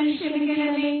പാപങ്ങൾ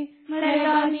ക്ഷമിക്കണമേ,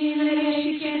 നരകാഗ്നിയിൽ നിന്ന്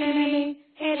രക്ഷിക്കണമേ,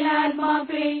 എല്ലാ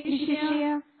ആത്മാക്കളെയും വിശിഷ്യ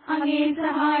അങ്ങേ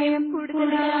സഹായം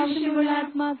കൂടുതൽ ആവശ്യമുള്ള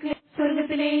ആത്മാക്കളെ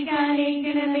സ്വർഗത്തിലേക്ക്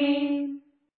ആനയിക്കണമേ.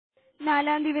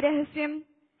 4-ാം ദിവ്യരഹസ്യം.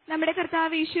 നമ്മുടെ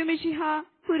കർത്താവ് ഈശോ മിശിഹ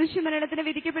കുരിശുമരണത്തിന്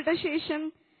വിധിക്കപ്പെട്ട ശേഷം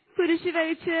കുരിശ്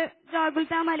വഹിച്ച്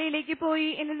ഗാഗുൽത്താ മലയിലേക്ക് പോയി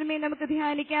എന്നതുമേ നമുക്ക്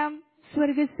ധ്യാനിക്കാം.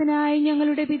 സ്വർഗസ്ഥനായ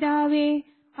ഞങ്ങളുടെ പിതാവേ,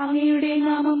 അങ്ങയുടെ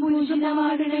നാമം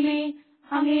പൂജിതമാകണമേ.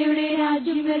 അങ്ങയുടെ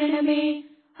രാജ്യം വരണമേ.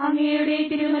 അങ്ങയുടെ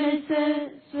തിരുമനസ്സ്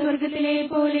സ്വർഗത്തിലെ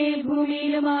പോലെ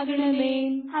ഭൂമിയിലുമാകണമേ.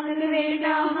 അവർക്ക് വേണ്ട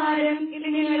ആഹാരം ഇന്ന്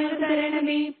ഞങ്ങൾക്ക്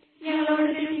തരണമേ. ഞങ്ങളോട്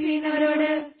തെറ്റ് ചെയ്യുന്നവരോട്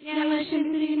ഞങ്ങൾ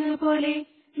ക്ഷമിച്ചിരിക്കുന്നത് പോലെ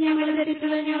ഞങ്ങളുടെ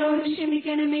തെറ്റുകൾ ഞങ്ങളോട്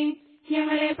ക്ഷമിക്കണമേ.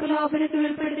 ഞങ്ങളെ പ്രലോഭനത്തിൽ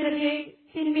ഉൾപ്പെടുത്തരുതേ,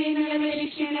 തിന്മയിൽ ഞങ്ങളെ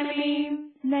രക്ഷിക്കണമേ.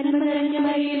 നന്മ നിറഞ്ഞ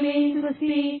മറിയമേ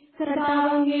സ്വസ്തി,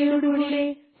 കർത്താവ് അങ്ങയോടുകൂടെ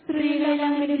സ്ത്രീകളിൽ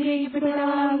അങ്ങ്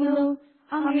അനുഗ്രഹിക്കപ്പെട്ടവളാകുന്നു.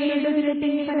 അങ്ങയുടെ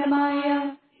ഉദരത്തിൻ ഫലമായ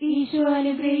ഈശോ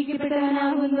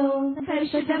അനുഗ്രഹിക്കപ്പെട്ടവനാകുന്നു.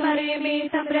 പരിശുദ്ധ മറിയമേ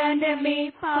തമ്പുരാന്റെ അമ്മേ,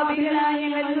 പാപികളായ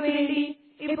ഞങ്ങൾക്ക് വേണ്ടി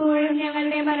ഇപ്പോഴും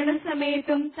ഞങ്ങളുടെ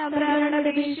മരണസമയത്തും തമ്പുരാനോട്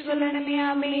അപേക്ഷിച്ചുകൊള്ളണമേ.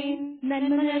 ആമേൻ.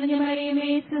 നന്മ നിറഞ്ഞ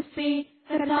മറിയമേ സ്വസ്തി,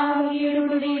 കർത്താവ്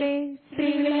അങ്ങയോടുകൂടെ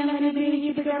സ്ത്രീകളിൽ അങ്ങ്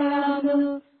അനുഗ്രഹിക്കപ്പെട്ടവളാകുന്നു.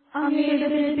 അങ്ങയുടെ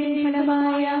ഉദരത്തിൻ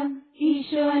ഫലമായ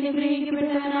ഈശോ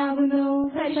അനുഗ്രഹിക്കപ്പെട്ടവനാകുന്നു.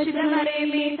 പരിശുദ്ധ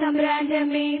മറിയമേ തമ്പുരാന്റെ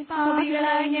അമ്മേ,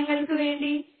 പാപികളായ ഞങ്ങൾക്ക്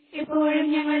വേണ്ടി ഇപ്പോഴും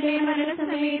ഞങ്ങളുടെ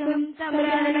മരണസമയത്തും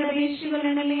തമ്പുരാനോട്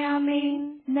അപേക്ഷിച്ചുകൊള്ളണമേ. ആമേൻ.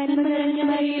 നന്മ നിറഞ്ഞ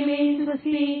മറിയമേ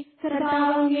സ്വസ്തി,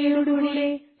 കർത്താവ് അങ്ങയോടുകൂടെ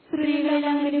സ്ത്രീകളിൽ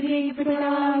അങ്ങ്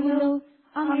അനുഗ്രഹിക്കപ്പെട്ടവളാകുന്നു.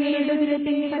 അങ്ങയുടെ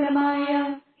ഉദരത്തിൻ ഫലമായ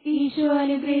ഈശോ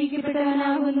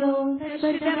അനുഗ്രഹിക്കപ്പെട്ടവനാകുന്നു.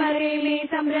 പരിശുദ്ധ മറിയമേ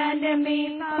തമ്പുരാന്റെ അമ്മേ,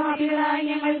 പാപികളായ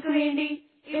ഞങ്ങൾക്ക് വേണ്ടി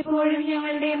ഇപ്പോഴും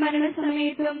ഞങ്ങളുടെ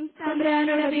മരണസമയത്തും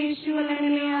തമ്പുരാനോട്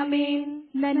അപേക്ഷിച്ചുകൊള്ളണമേ. ആമേൻ.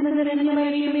 നന്മ നിറഞ്ഞ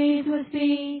മറിയമേ സ്വസ്തി,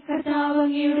 കർത്താവ്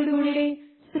അങ്ങയോടുകൂടെ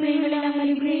സ്ത്രീകളിൽ അങ്ങ്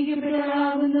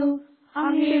അനുഗ്രഹിക്കപ്പെട്ടവളാകുന്നു.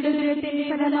 അങ്ങയുടെ ഉദരത്തിൻ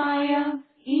ഫലമായ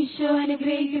ഈശോ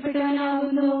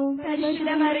അനുഗ്രഹിക്കപ്പെട്ടവനാകുന്നു.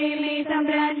 പരിശുദ്ധ മറിയമേ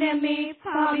തമ്പുരാന്റെ അമ്മേ,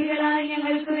 പാപികളായ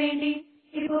ഞങ്ങൾക്ക് വേണ്ടി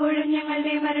ഇപ്പോഴും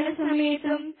ഞങ്ങളുടെ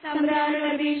മരണസമയത്തും തമ്പുരാനോട്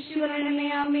അപേക്ഷിച്ചുകൊള്ളണമേ.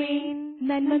 ആമേൻ.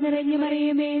 നന്മ നിറഞ്ഞ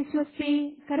മറിയമേ സ്വസ്തി,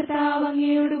 കർത്താവ്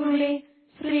അങ്ങയോടുകൂടെ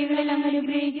സ്ത്രീകളിൽ അങ്ങ്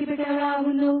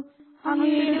അനുഗ്രഹിക്കപ്പെട്ടവളാകുന്നു.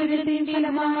 അങ്ങയുടെ ഉദരത്തിൻ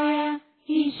ഫലമായ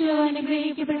ഈശോ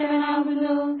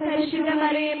അനുഗ്രഹിക്കപ്പെട്ടവനാകുന്നു. പരിശുദ്ധ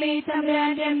മറിയമേ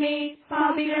തമ്പുരാന്റെ അമ്മേ,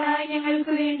 പാപികളായ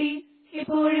ഞങ്ങൾക്ക് വേണ്ടി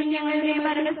ഇപ്പോഴും ഞങ്ങളുടെ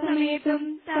മരണസമയത്തും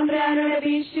തമ്പുരാനോട്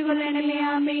അപേക്ഷിച്ചുകൊള്ളണമേ.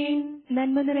 ആമേൻ.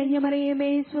 നന്മ നിറഞ്ഞ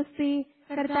മറിയമേ സ്വസ്തി,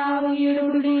 കർത്താവ്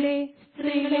അങ്ങയോടുകൂടെ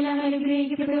സ്ത്രീകളിൽ അങ്ങ്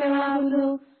അനുഗ്രഹിക്കപ്പെട്ടവളാകുന്നു.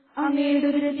 അങ്ങയുടെ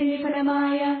ഉദരത്തിൻ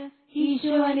ഫലമായ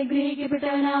ഈശോ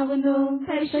അനുഗ്രഹിക്കപ്പെട്ടവനാകുന്നു.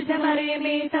 പരിശുദ്ധ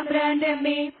മറിയമേ തമ്പുരാന്റെ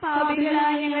അമ്മേ,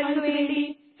 പാപികളായ ഞങ്ങൾക്ക് വേണ്ടി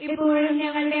ഇപ്പോഴും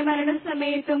ഞങ്ങളുടെ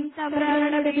മരണസമയത്തും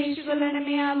തമ്പുരാനോട്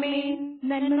അപേക്ഷിച്ചുകൊള്ളണമേ. ആമേൻ.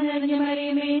 നന്മ നിറഞ്ഞ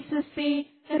മറിയമേ സ്വസ്തി,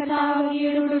 കർത്താവ്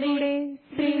അങ്ങയോടുകൂടെ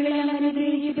സ്ത്രീകളിൽ അങ്ങ്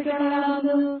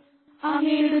അനുഗ്രഹിക്കപ്പെട്ടവളാകുന്നു.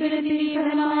 അങ്ങയുടെ ഉദരത്തിൻ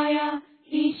ഫലമായ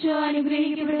ഈശോ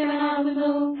അനുഗ്രഹിക്കപ്പെട്ടവനാകുന്നു.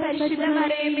 പരിശുദ്ധ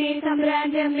മറിയമേ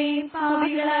തമ്പുരാന്റെ അമ്മേ,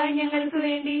 പാപികളായ ഞങ്ങൾക്ക്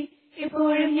വേണ്ടി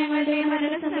ഇപ്പോഴും ഞങ്ങളുടെ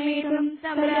മരണസമയത്തും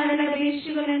തമ്പുരാനോട്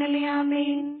അപേക്ഷിച്ചുകൊള്ളണമേ.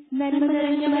 ആമേൻ. നന്മ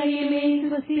നിറഞ്ഞ മറിയമേ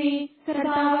സ്വസ്തി,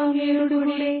 കർത്താവ്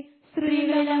അങ്ങയോടുകൂടെ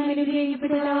സ്ത്രീകളിൽ അങ്ങ്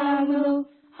അനുഗ്രഹിക്കപ്പെട്ടവളാകുന്നു.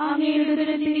 അങ്ങയുടെ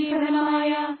ഉദരത്തിൻ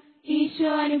ഫലമായ ഈശോ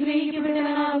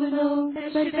അനുഗ്രഹിക്കപ്പെട്ടവനാകുന്നു.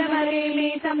 പരിശുദ്ധ മറിയമേ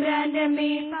തമ്പുരാന്റെ അമ്മേ,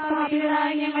 പാപികളായ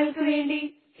ഞങ്ങൾക്ക് വേണ്ടി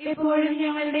എപ്പോഴും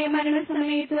ഞങ്ങളുടെ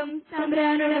മരണസമയത്തും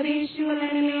തമ്പുരാനോട്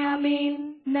അപേക്ഷിച്ചുകൊള്ളണമേ. ആമേൻ.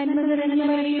 നന്മ നിറഞ്ഞ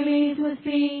മറിയമേ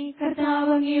സ്വസ്തി,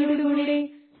 കർത്താവ് അങ്ങയോടുകൂടെ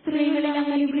സ്ത്രീകളിൽ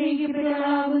അങ്ങ്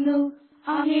അനുഗ്രഹിക്കപ്പെട്ടവളാകുന്നു.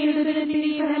 അങ്ങയുടെ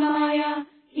ഉദരത്തിന്റെ ഫലമായ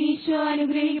ഈശോ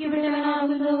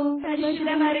അനുഗ്രഹിക്കപ്പെട്ടവനാകുന്നു.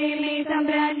 പരിശുദ്ധ മറിയമേ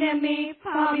തമ്പുരാന്റെ അമ്മേ,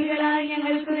 പാപികളായ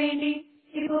ഞങ്ങൾക്ക് വേണ്ടി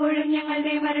ഇപ്പോഴും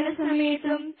ഞങ്ങളുടെ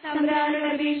മരണസമയത്തും തമ്പുരാനോട്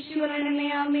അപേക്ഷിച്ചുകൊള്ളണമേ.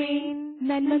 ആമേൻ.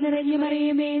 നന്മ നിറഞ്ഞ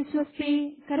മറിയമേ സ്വസ്തി,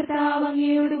 കർത്താവ്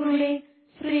അങ്ങയോടുകൂടെ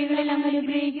സ്ത്രീകളിൽ അങ്ങ്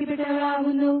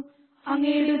അനുഗ്രഹിക്കപ്പെട്ടവളാകുന്നു.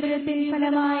 അങ്ങയുടെ ഉദരത്തിന്റെ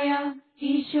ഫലമായ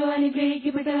ഈശോ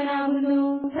അനുഗ്രഹിക്കപ്പെട്ടവനാകുന്നു.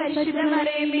 പരിശുദ്ധ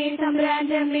മറിയമേ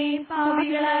തമ്പുരാന്റെ അമ്മേ,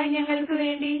 പാപികളായ ഞങ്ങൾക്ക്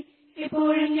വേണ്ടി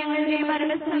എപ്പോഴും ഞങ്ങളുടെ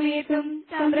മരണസമയത്തും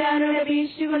തമ്പുരാനോട്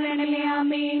അപേക്ഷിച്ചുകൊള്ളണമേ.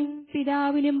 ആമേൻ.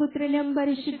 പിതാവിനും പുത്രനും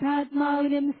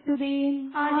പരിശുദ്ധാത്മാവിനും സ്തുതി.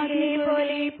 ആദിയിലെ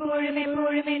പോലെ എപ്പോഴും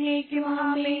എപ്പോഴും എന്നേക്കും.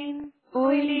 ആമേൻ. ഓ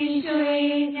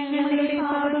ഈശോയെ, ഞങ്ങളുടെ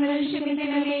പാപങ്ങൾ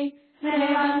ക്ഷമിക്കണമേ,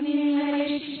 നരകാഗ്നിയിൽ ഞങ്ങളെ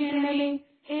രക്ഷിക്കണമേ.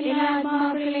 എല്ലാ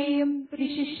ആത്മാക്കളെയും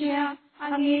വിശിഷ്യ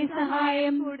അങ്ങേ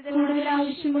സഹായം കൂടുതൽ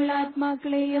ആവശ്യമുള്ള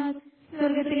ആത്മാക്കളെയും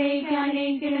സ്വർഗത്തിലേക്ക്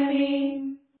ആനയിക്കണമേ.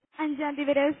 അഞ്ചാം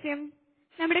ദിവരഹസ്യം.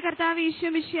 നമ്മുടെ കർത്താവ് ഈശോ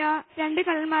മിശിഹ 2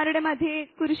 കള്ളന്മാരുടെ മധ്യേ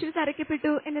കുരിശിൽ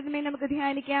തറയ്ക്കപ്പെട്ടു എന്നതുമേ നമുക്ക്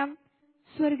ധ്യാനിക്കാം.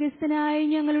 സ്വർഗസ്ഥനായ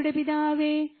ഞങ്ങളുടെ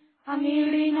പിതാവേ,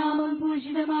 അങ്ങയുടെ നാമം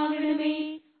പൂജിതമാകണമേ.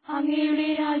 അങ്ങയുടെ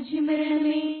രാജ്യം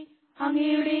വരണമേ.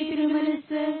 അങ്ങയുടെ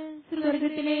തിരുമനസ്സ്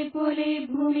സ്വർഗത്തിലെ പോലെ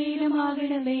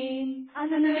ഭൂമിയിലുമാകണമേ.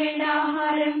 അന്നു വേണ്ട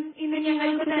ആഹാരം ഇന്ന്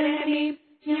ഞങ്ങൾക്ക് തരണമേ.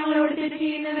 ഞങ്ങളോട് തെറ്റ്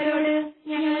ചെയ്യുന്നവരോട്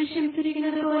ഞങ്ങൾ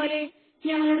ക്ഷമിച്ചിരിക്കുന്നത് പോലെ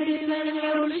ഞങ്ങളുടെ തെറ്റുകൾ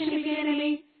ഞങ്ങളോട്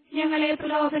ക്ഷമിക്കണമേ. ഞങ്ങളെ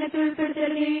പ്രലോഭനത്തിൽ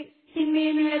ഉൾപ്പെടുത്തരുതേ,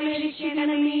 തിന്മയിൽ ഞങ്ങളെ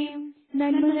രക്ഷിക്കണമേ.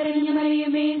 നന്മ നിറഞ്ഞ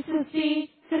മറിയമേ സ്വസ്തി,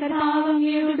 കർത്താവ്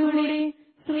അങ്ങയോടുകൂടെ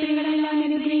സ്ത്രീകളെല്ലാം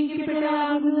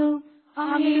അനുഗ്രഹിക്കപ്പെട്ടവളാകുന്നു.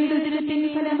 അങ്ങയുടെ ഉദരത്തിന്റെ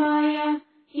ഫലമായ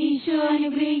ഈശോ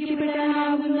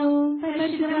അനുഗ്രഹിക്കപ്പെട്ടവനാകുന്നു.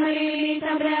 പരിശുദ്ധ മറിയമേ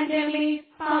തമ്പുരാന്റെ അമ്മേ,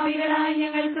 പാപികളായ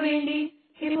ഞങ്ങൾക്ക് വേണ്ടി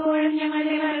എപ്പോഴും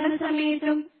ഞങ്ങളുടെ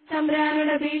മരണസമയത്തും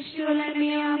തമ്പുരാനോട്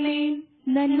അപേക്ഷിച്ചുകൊള്ളണമേ. ആമേൻ.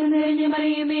 നന്മ നിറഞ്ഞ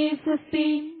മറിയമേ സ്വസ്തി,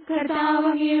 കർത്താവ്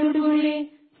അങ്ങയോടുകൂടെ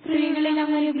സ്ത്രീകളിൽ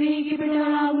അങ്ങ്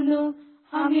അനുഗ്രഹിക്കപ്പെട്ടവളാകുന്നു.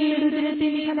 അങ്ങയുടെ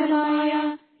ഉദരത്തിന്റെ ഫലമായ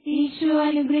ഈശോ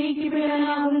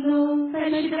അനുഗ്രഹിക്കപ്പെട്ടവനാകുന്നു.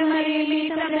 പരിശുദ്ധ മറിയമേ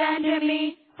തമ്പുരാന്റെ അമ്മേ,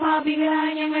 പാപികളായ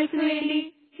ഞങ്ങൾക്ക് വേണ്ടി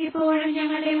ഇപ്പോഴും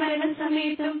ഞങ്ങളുടെ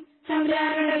മരണസമയത്തും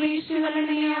തമ്പുരാനോട്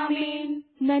അപേക്ഷിച്ചുകൊള്ളണമേ. ആമേൻ.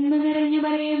 നന്മ നിറഞ്ഞ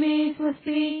മറിയമേ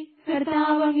സ്വസ്തി,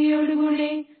 കർത്താവ്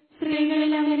അങ്ങയോടുകൂടെ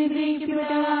സ്ത്രീകളിൽ അങ്ങ്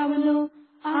അനുഗ്രഹിക്കപ്പെട്ടവളാകുന്നു.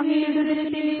 അങ്ങയുടെ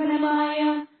ഉദരത്തിന്റെ ഫലമായ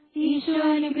ഈശോ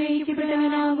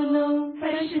അനുഗ്രഹിക്കപ്പെട്ടവനാകുന്നു.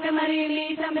 പരിശുദ്ധ മറിയമേ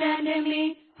തമ്പുരാന്റെ അമ്മേ,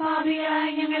 പാപികളായ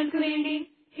ഞങ്ങൾക്ക് വേണ്ടി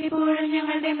ഇപ്പോഴും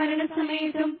ഞങ്ങളുടെ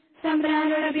മരണസമയത്തും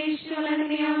തമ്പുരാനോട്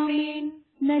അപേക്ഷിച്ചുകൊള്ളണമേ. ആമേൻ.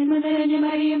 നന്മ നിറഞ്ഞ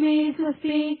മറിയമേ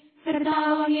സ്വസ്തി,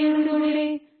 കർത്താവ് അങ്ങയോടുകൂടെ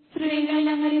സ്ത്രീകളിൽ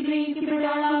അങ്ങ്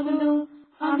അനുഗ്രഹിക്കപ്പെട്ടവളാകുന്നു.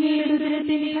 അങ്ങയുടെ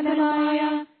ഉദരത്തിന്റെ ഫലമായ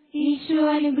ഈശോ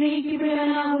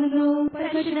അനുഗ്രഹിക്കപ്പെട്ടവനാകുന്നു.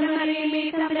 പരിശുദ്ധ മറിയമേ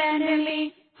തമ്പുരാന്റെ അമ്മേ,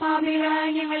 പാപികളായ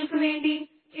ഞങ്ങൾക്ക് വേണ്ടി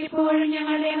ഇപ്പോഴും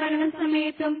ഞങ്ങളുടെ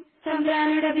മരണസമയത്തും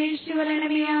തമ്പുരാനോട്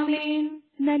അപേക്ഷിച്ചുകൊള്ളണമേ. ആമേൻ.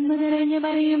 നന്മ നിറഞ്ഞ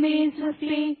മറിയമേ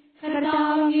സ്വസ്തി,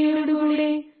 കർത്താവ് അങ്ങയോടുകൂടെ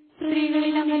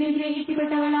സ്ത്രീകളിൽ അങ്ങ്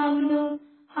അനുഗ്രഹിക്കപ്പെട്ടവളാകുന്നു.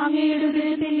 അങ്ങയുടെ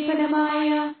ഉദരത്തിന്റെ ഫലമായ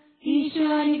ഈശോ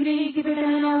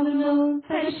അനുഗ്രഹിക്കപ്പെട്ടവനാകുന്നു.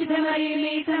 പരിശുദ്ധ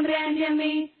മറിയമേ തമ്പുരാന്റെ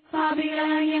അമ്മേ,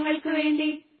 പാപികളായ ഞങ്ങൾക്ക് വേണ്ടി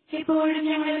ഇപ്പോഴും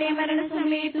ഞങ്ങളുടെ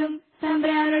മരണസമയത്തും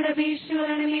തമ്പുരാനോട്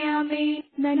അപേക്ഷിച്ചുകൊള്ളണമേ. ആമേൻ.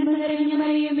 നന്മ നിറഞ്ഞ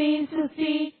മറിയമേ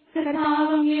സ്വസ്തി,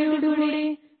 കർത്താവ് അങ്ങയോടുകൂടെ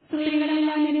സ്ത്രീകളിൽ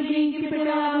അങ്ങ്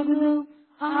അനുഗ്രഹിക്കപ്പെട്ടവളാകുന്നു.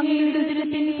 അങ്ങയുടെ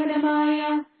ഉദരത്തിന്റെ ഫലമായ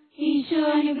ഈശോ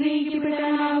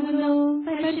അനുഗ്രഹിക്കപ്പെട്ടവനാകുന്നു.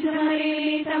 പരിശുദ്ധ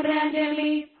മറിയമേ തമ്പുരാന്റെ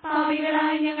അമ്മേ,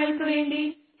 പാപികളായ ഞങ്ങൾക്ക് വേണ്ടി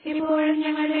ഇപ്പോഴും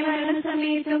ഞങ്ങളുടെ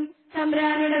മരണസമയത്തും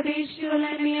തമ്പുരാനോട്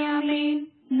അപേക്ഷിച്ചുകൊള്ളണമേ. ആമേൻ.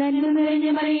 നന്മ നിറഞ്ഞ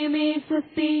മറിയമേ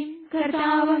സ്വസ്തി,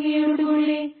 കർത്താവ്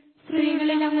അങ്ങയോടുകൂടെ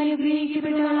സ്ത്രീകളിൽ അങ്ങ്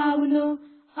അനുഗ്രഹിക്കപ്പെട്ടവളാകുന്നു.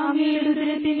 അങ്ങയുടെ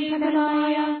ഉദരത്തിന്റെ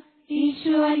ഫലമായ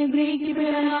ഈശോ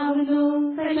അനുഗ്രഹിക്കപ്പെട്ടവനാകുന്നു.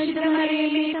 പരിശുദ്ധ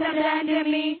മറിയമേ തമ്പുരാന്റെ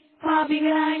അമ്മേ,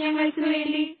 പാപികളായ ഞങ്ങൾക്ക്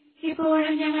വേണ്ടി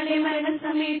ഇപ്പോഴും ഞങ്ങളുടെ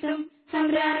മരണസമയത്തും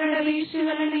തമ്പുരാനോട്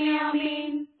അപേക്ഷിച്ചുകൊള്ളണമേ.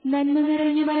 ആമേൻ. നന്മ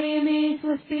നിറഞ്ഞ മറിയമേ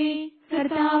സ്വസ്തി,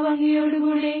 കർത്താവ്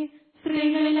അങ്ങയോടുകൂടെ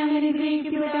സ്ത്രീകളിൽ അങ്ങ്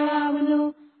അനുഗ്രഹിക്കപ്പെട്ടവളാകുന്നു.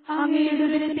 അങ്ങയുടെ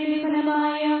ഉദരത്തിന്റെ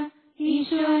ഫലമായ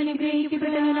ഈശോ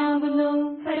അനുഗ്രഹിക്കപ്പെട്ടവനാകുന്നു.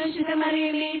 പരിശുദ്ധ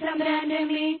മറിയമേ തമ്പുരാന്റെ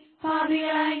അമ്മേ,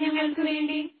 പാപികളായ ഞങ്ങൾക്ക്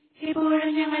വേണ്ടി ഇപ്പോഴും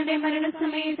ഞങ്ങളുടെ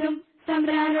മരണസമയത്തും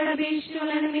തമ്പുരാനോട്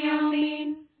അപേക്ഷിച്ചുകൊള്ളണമേ. ആമേൻ.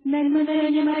 നന്മ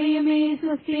നിറഞ്ഞ മറിയമേ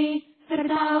സ്വസ്തി,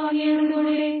 കർത്താവ്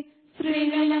അങ്ങയോടുകൂടെ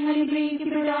സ്ത്രീകളിൽ അങ്ങ്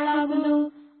അനുഗ്രഹിക്കപ്പെട്ടവളാകുന്നു.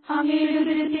 അങ്ങയുടെ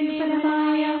ഉദരത്തിന്റെ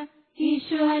ഫലമായ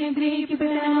ഈശോ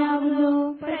അനുഗ്രഹിക്കപ്പെട്ടവനാകുന്നു.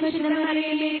 പരിശുദ്ധ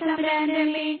മറിയമേ തമ്പുരാന്റെ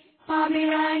അമ്മേ,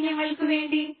 പാപികളായ ഞങ്ങൾക്ക്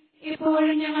വേണ്ടി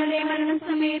ഇപ്പോഴും ഞങ്ങളുടെ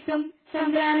മരണസമയത്തും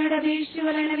തമ്പുരാനോട്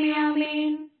അപേക്ഷിച്ചുകൊള്ളണമേ.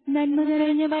 ആമേൻ. നന്മ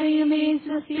നിറഞ്ഞ മറിയമേ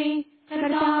സ്വസ്തി,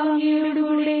 കർത്താവ്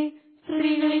അങ്ങയോടുകൂടെ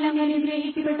സ്ത്രീകളിൽ അങ്ങ്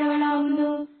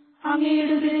അനുഗ്രഹിക്കപ്പെട്ടവളാകുന്നു.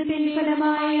 അങ്ങയുടെ ഉദരത്തിൻ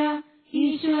ഫലമായ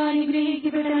ഈശോ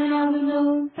അനുഗ്രഹിക്കപ്പെട്ടവനാകുന്നു.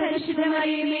 പരിശുദ്ധ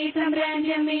മറിയമേ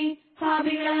തമ്പുരാന്റെ അമ്മേ,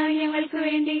 പാപികളായ ഞങ്ങൾക്ക്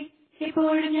വേണ്ടി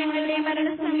എപ്പോഴും ഞങ്ങളുടെ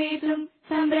മരണസമയത്തും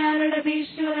തമ്പുരാനോട്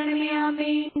അപേക്ഷിക്കണമേ.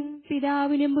 ആമേൻ.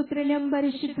 പിതാവിനും പുത്രനും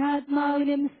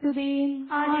പരിശുദ്ധാത്മാവിനും സ്തുതി.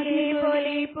 ആദിയിലെ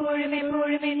പോലെ എപ്പോഴും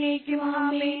എപ്പോഴും എന്നേക്കും.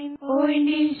 ആമേൻ. ഓ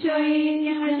എന്റെ ഈശോയെ,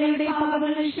 ഞങ്ങളുടെ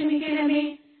പാപങ്ങൾ ക്ഷമിക്കണമേ,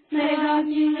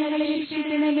 നരകാഗ്നിയിൽ ഞങ്ങളെ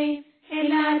രക്ഷിക്കണമേ.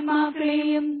 എല്ലാ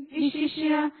ആത്മാക്കളെയും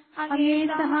വിശിഷ്യ അങ്ങേ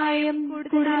സഹായം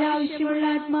കൂടുതൽ ആവശ്യമുള്ള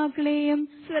ആത്മാക്കളെയും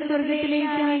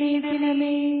സ്വർഗ്ഗത്തിലേക്ക്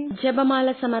അണിയിക്കണമേ. ജപമാല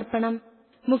സമർപ്പണം.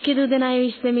 മുഖ്യദൂതനായ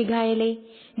വിശുദ്ധ മിഖായേലേ,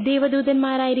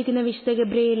 ദേവദൂതന്മാരായിരിക്കുന്ന വിശുദ്ധ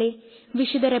ഗബ്രിയേലേ,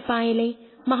 വിശുദ്ധ റഫായേലേ,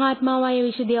 മഹാത്മാവായ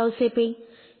വിശുദ്ധ ഔസേപ്പേ,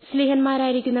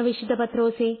 സ്ലീഹന്മാരായിരിക്കുന്ന വിശുദ്ധ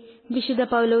പത്രോസേ, വിശുദ്ധ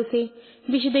പൗലോസേ,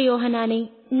 വിശുദ്ധ യോഹനാനെ,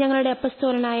 ഞങ്ങളുടെ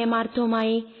അപ്പസ്തോലനായ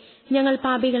മാർത്തോമായെ, ഞങ്ങൾ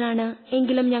പാപികളാണ്,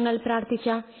 എങ്കിലും ഞങ്ങൾ പ്രാർത്ഥിച്ച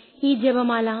ഈ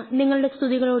ജപമാല നിങ്ങളുടെ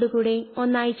സ്തുതികളോടുകൂടെ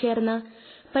ഒന്നായി ചേർന്ന്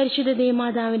പരിശുദ്ധ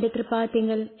ദേവമാതാവിന്റെ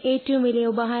തൃപ്പാദത്തിങ്കൽ ഏറ്റവും വലിയ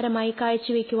ഉപഹാരമായി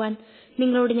കാഴ്ചവെക്കുവാൻ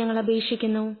നിങ്ങളോട് ഞങ്ങൾ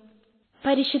അപേക്ഷിക്കുന്നു.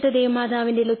 പരിശുദ്ധ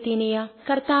ദേവമാതാവിന്റെ ലുത്തീനിയ,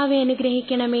 കർത്താവെ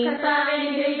അനുഗ്രഹിക്കണമേ,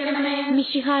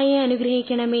 മിശിഹായെ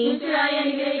അനുഗ്രഹിക്കണമേ,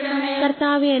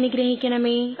 കർത്താവെ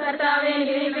അനുഗ്രഹിക്കണമേ,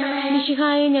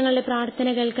 മിശിഹായെ ഞങ്ങളുടെ പ്രാർത്ഥന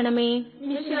കേൾക്കണമേ,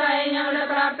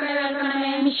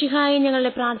 മിശിഹായെ ഞങ്ങളുടെ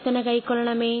പ്രാർത്ഥന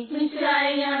കൈക്കൊള്ളണമേ.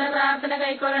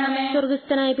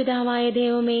 സ്വർഗസ്ഥനായ പിതാവായ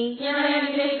ദൈവമേ,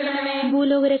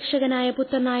 ഭൂലോകരക്ഷകനായ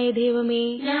പുത്രനായ ദൈവമേ,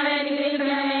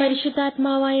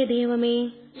 പരിശുദ്ധാത്മാവായ ദൈവമേ,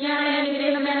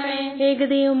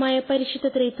 ഏകദൈവമായ പരിശുദ്ധ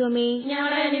ത്രിത്വമേ,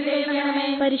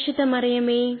 പരിശുദ്ധ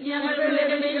മറിയമേ,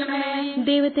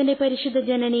 ദൈവത്തിന്റെ പരിശുദ്ധ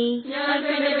ജനനി,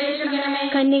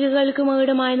 കന്യകകൾക്ക്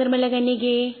മകുടമായ നിർമ്മല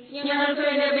കന്യകേ,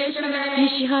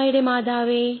 മിശിഹായുടെ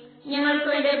മാതാവേ,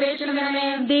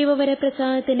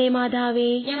 ദൈവവരപ്രസാദത്തിന്റെ മാതാവേ,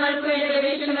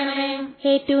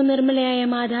 ഏറ്റവും നിർമ്മലയായ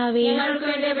മാതാവേ,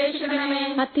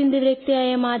 അത്യന്ത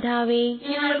വിരക്തിയായ മാതാവേ,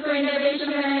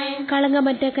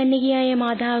 കളങ്കമറ്റ കന്യകയായ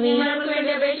മാതാവേ,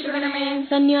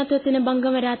 സന്യാത്വത്തിന്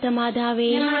ഭംഗം വരാത്ത മാതാവേ,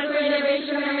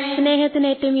 സ്നേഹത്തിന്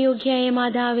ഏറ്റവും യോഗ്യയായ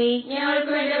മാതാവേ,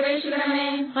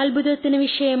 അത്ഭുതത്തിന്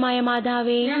വിഷയമായ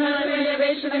മാതാവേ,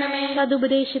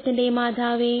 സതുപദേശത്തിന്റെ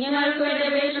മാതാവേ,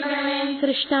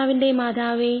 സൃഷ്ടാവിന്റെ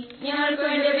മാതാവേ,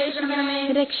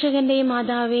 രക്ഷകന്റെ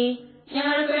മാതാവേ,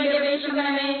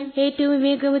 ഏറ്റവും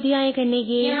വിവേകവതിയായ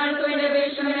കന്യകേ,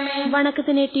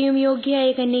 വണക്കത്തിന് ഏറ്റവും യോഗ്യയായ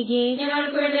കന്യകേ,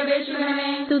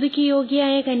 സ്തുതിക്ക്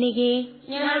യോഗ്യയായ കന്യകേ,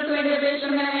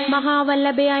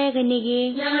 മഹാവല്ലഭയായ കന്യകേ,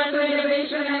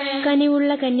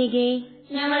 കനിവുള്ള കന്യകേ,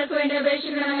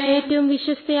 ഏറ്റവും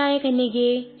വിശ്വസ്തയായ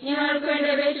കന്യകേ,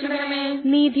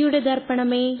 നീതിയുടെ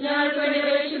ദർപ്പണമേ,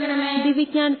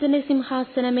 ദിവ്യജ്ഞാനത്തിന്റെ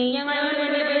സിംഹാസനമേ,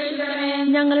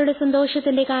 ഞങ്ങളുടെ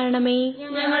സന്തോഷത്തിന്റെ കാരണമേ,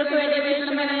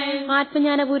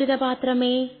 ആത്മജ്ഞാനപൂരിത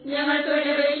പാത്രമേ,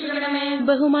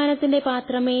 ബഹുമാനത്തിന്റെ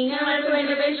പാത്രമേ,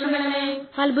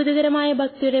 അത്ഭുതകരമായ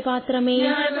ഭക്തിയുടെ പാത്രമേ,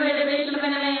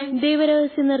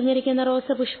 ദൈവരഹസ്യം നിറഞ്ഞിരിക്കുന്ന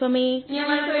റോസപുഷ്പമേ,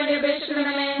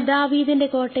 ദാവീദിന്റെ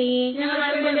കോട്ടയെ,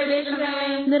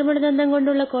 നിർമ്മലദന്തം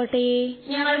കൊണ്ടുള്ള കോട്ടയെ,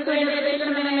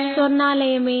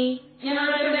 സ്വർണാലയമേ,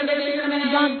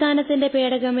 വാഗ്ദാനത്തിന്റെ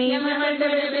പേടകമേ,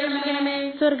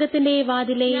 സ്വർഗത്തിന്റെ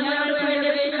വാതിലേ,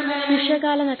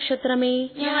 ഉഷകാല നക്ഷത്രമേ,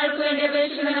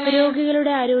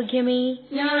 രോഗികളുടെ ആരോഗ്യമേ,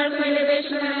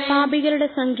 പാപികളുടെ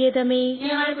സങ്കേതമേ,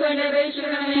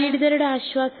 പീഡിതരുടെ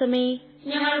ആശ്വാസമേ,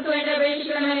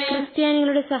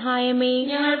 ക്രിസ്ത്യാനികളുടെ സഹായമേ,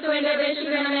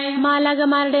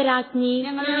 മാലാഖമാരുടെ രാജ്ഞി,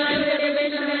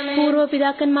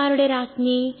 പൂർവപിതാക്കന്മാരുടെ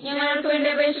രാജ്ഞി,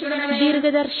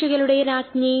 ദീർഘദർശികളുടെ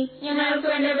രാജ്ഞി,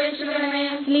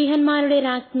 സ്ലീഹന്മാരുടെ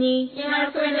രാജ്ഞി,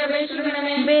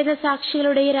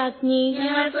 വേദസാക്ഷികളുടെ രാജ്ഞി,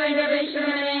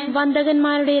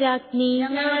 വന്ദകന്മാരുടെ രാജ്ഞി,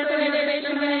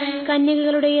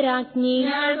 കന്യകകളുടെ രാജ്ഞി,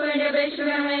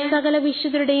 സകല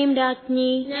വിശുദ്ധരുടെയും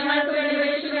രാജ്ഞി,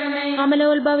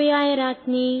 അമലോത്ഭവയായ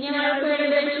രാജ്ഞി,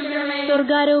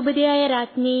 സ്വർഗാരോപതിയായ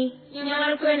രാജ്ഞി,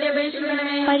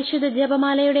 പരിശുദ്ധ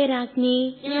ജപമാലയുടെ രാജ്ഞി,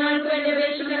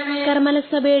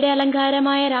 കർമ്മലസഭയുടെ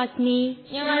അലങ്കാരമായ രാജ്ഞി,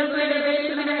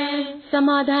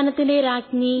 സമാധാനത്തിന്റെ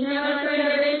രാജ്ഞി,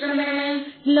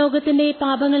 ലോകത്തിന്റെ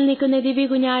പാപങ്ങൾ നീക്കുന്ന ദിവ്യ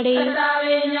കുഞ്ഞാടേ,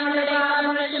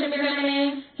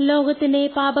 ലോകത്തിന്റെ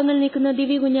പാപങ്ങൾ നീക്കുന്ന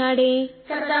ദിവ്യ കുഞ്ഞാടേ,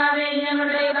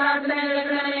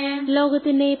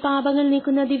 ലോകത്തിന്റെ പാപങ്ങൾ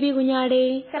നീക്കുന്ന ദിവ്യ കുഞ്ഞാടേ,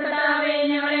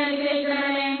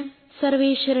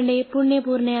 സർവേശ്വരന്റെ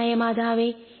പുണ്യപൂർണയായ മാതാവേ,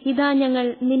 ഇതാ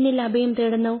ഞങ്ങൾ നിന്നിൽ അഭയം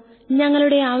തേടുന്നു.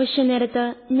 ഞങ്ങളുടെ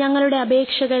ആവശ്യനേരത്ത് ഞങ്ങളുടെ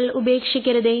അപേക്ഷകൾ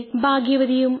ഉപേക്ഷിക്കരുതേ.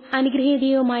 ഭാഗ്യവതിയും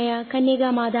അനുഗ്രഹീതയുമായ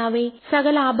കന്യകാമാതാവേ,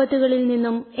 സകല ആപത്തുകളിൽ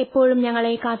നിന്നും എപ്പോഴും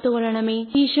ഞങ്ങളെ കാത്തുകൊള്ളണമേ.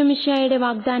 ഈശോമിശിഹായുടെ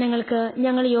വാഗ്ദാനങ്ങൾക്ക്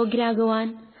ഞങ്ങൾ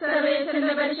യോഗ്യരാകുവാൻ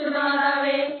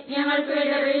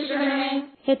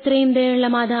എത്രയും ദയുള്ള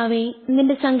മാതാവേ,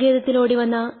 നിന്റെ സങ്കേതത്തിലോടി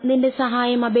വന്ന് നിന്റെ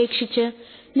സഹായം അപേക്ഷിച്ച്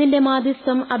നിന്റെ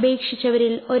മാധ്യസ്ഥം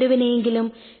അപേക്ഷിച്ചവരിൽ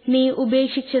ഒരുവനെയെങ്കിലും നീ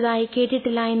ഉപേക്ഷിച്ചതായി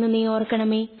കേട്ടിട്ടില്ല എന്ന് നീ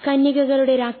ഓർക്കണമേ.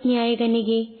 കന്യകകളുടെ രാജ്ഞിയായ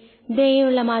കന്യകേ,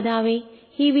 ദയുള്ള മാതാവേ,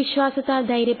 ഈ വിശ്വാസത്താൽ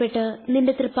ധൈര്യപ്പെട്ട്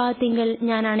നിന്റെ തൃപ്പാദത്തിങ്കൽ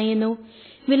ഞാൻ അണയുന്നു.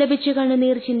 വിലപിച്ചു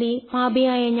കണ്ണുനീർ ചിന്തി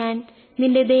പാപിയായ ഞാൻ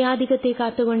നിന്റെ ദയാധികത്തെ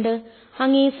കാത്തുകൊണ്ട്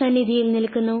അങ്ങേ സന്നിധിയിൽ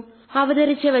നിൽക്കുന്നു.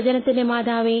 അവതരിച്ച വചനത്തിന്റെ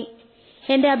മാതാവേ,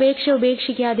 എന്റെ അപേക്ഷ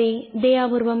ഉപേക്ഷിക്കാതെ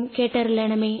ദയാപൂർവം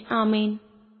കേട്ടരുളണമേ. ആമേൻ.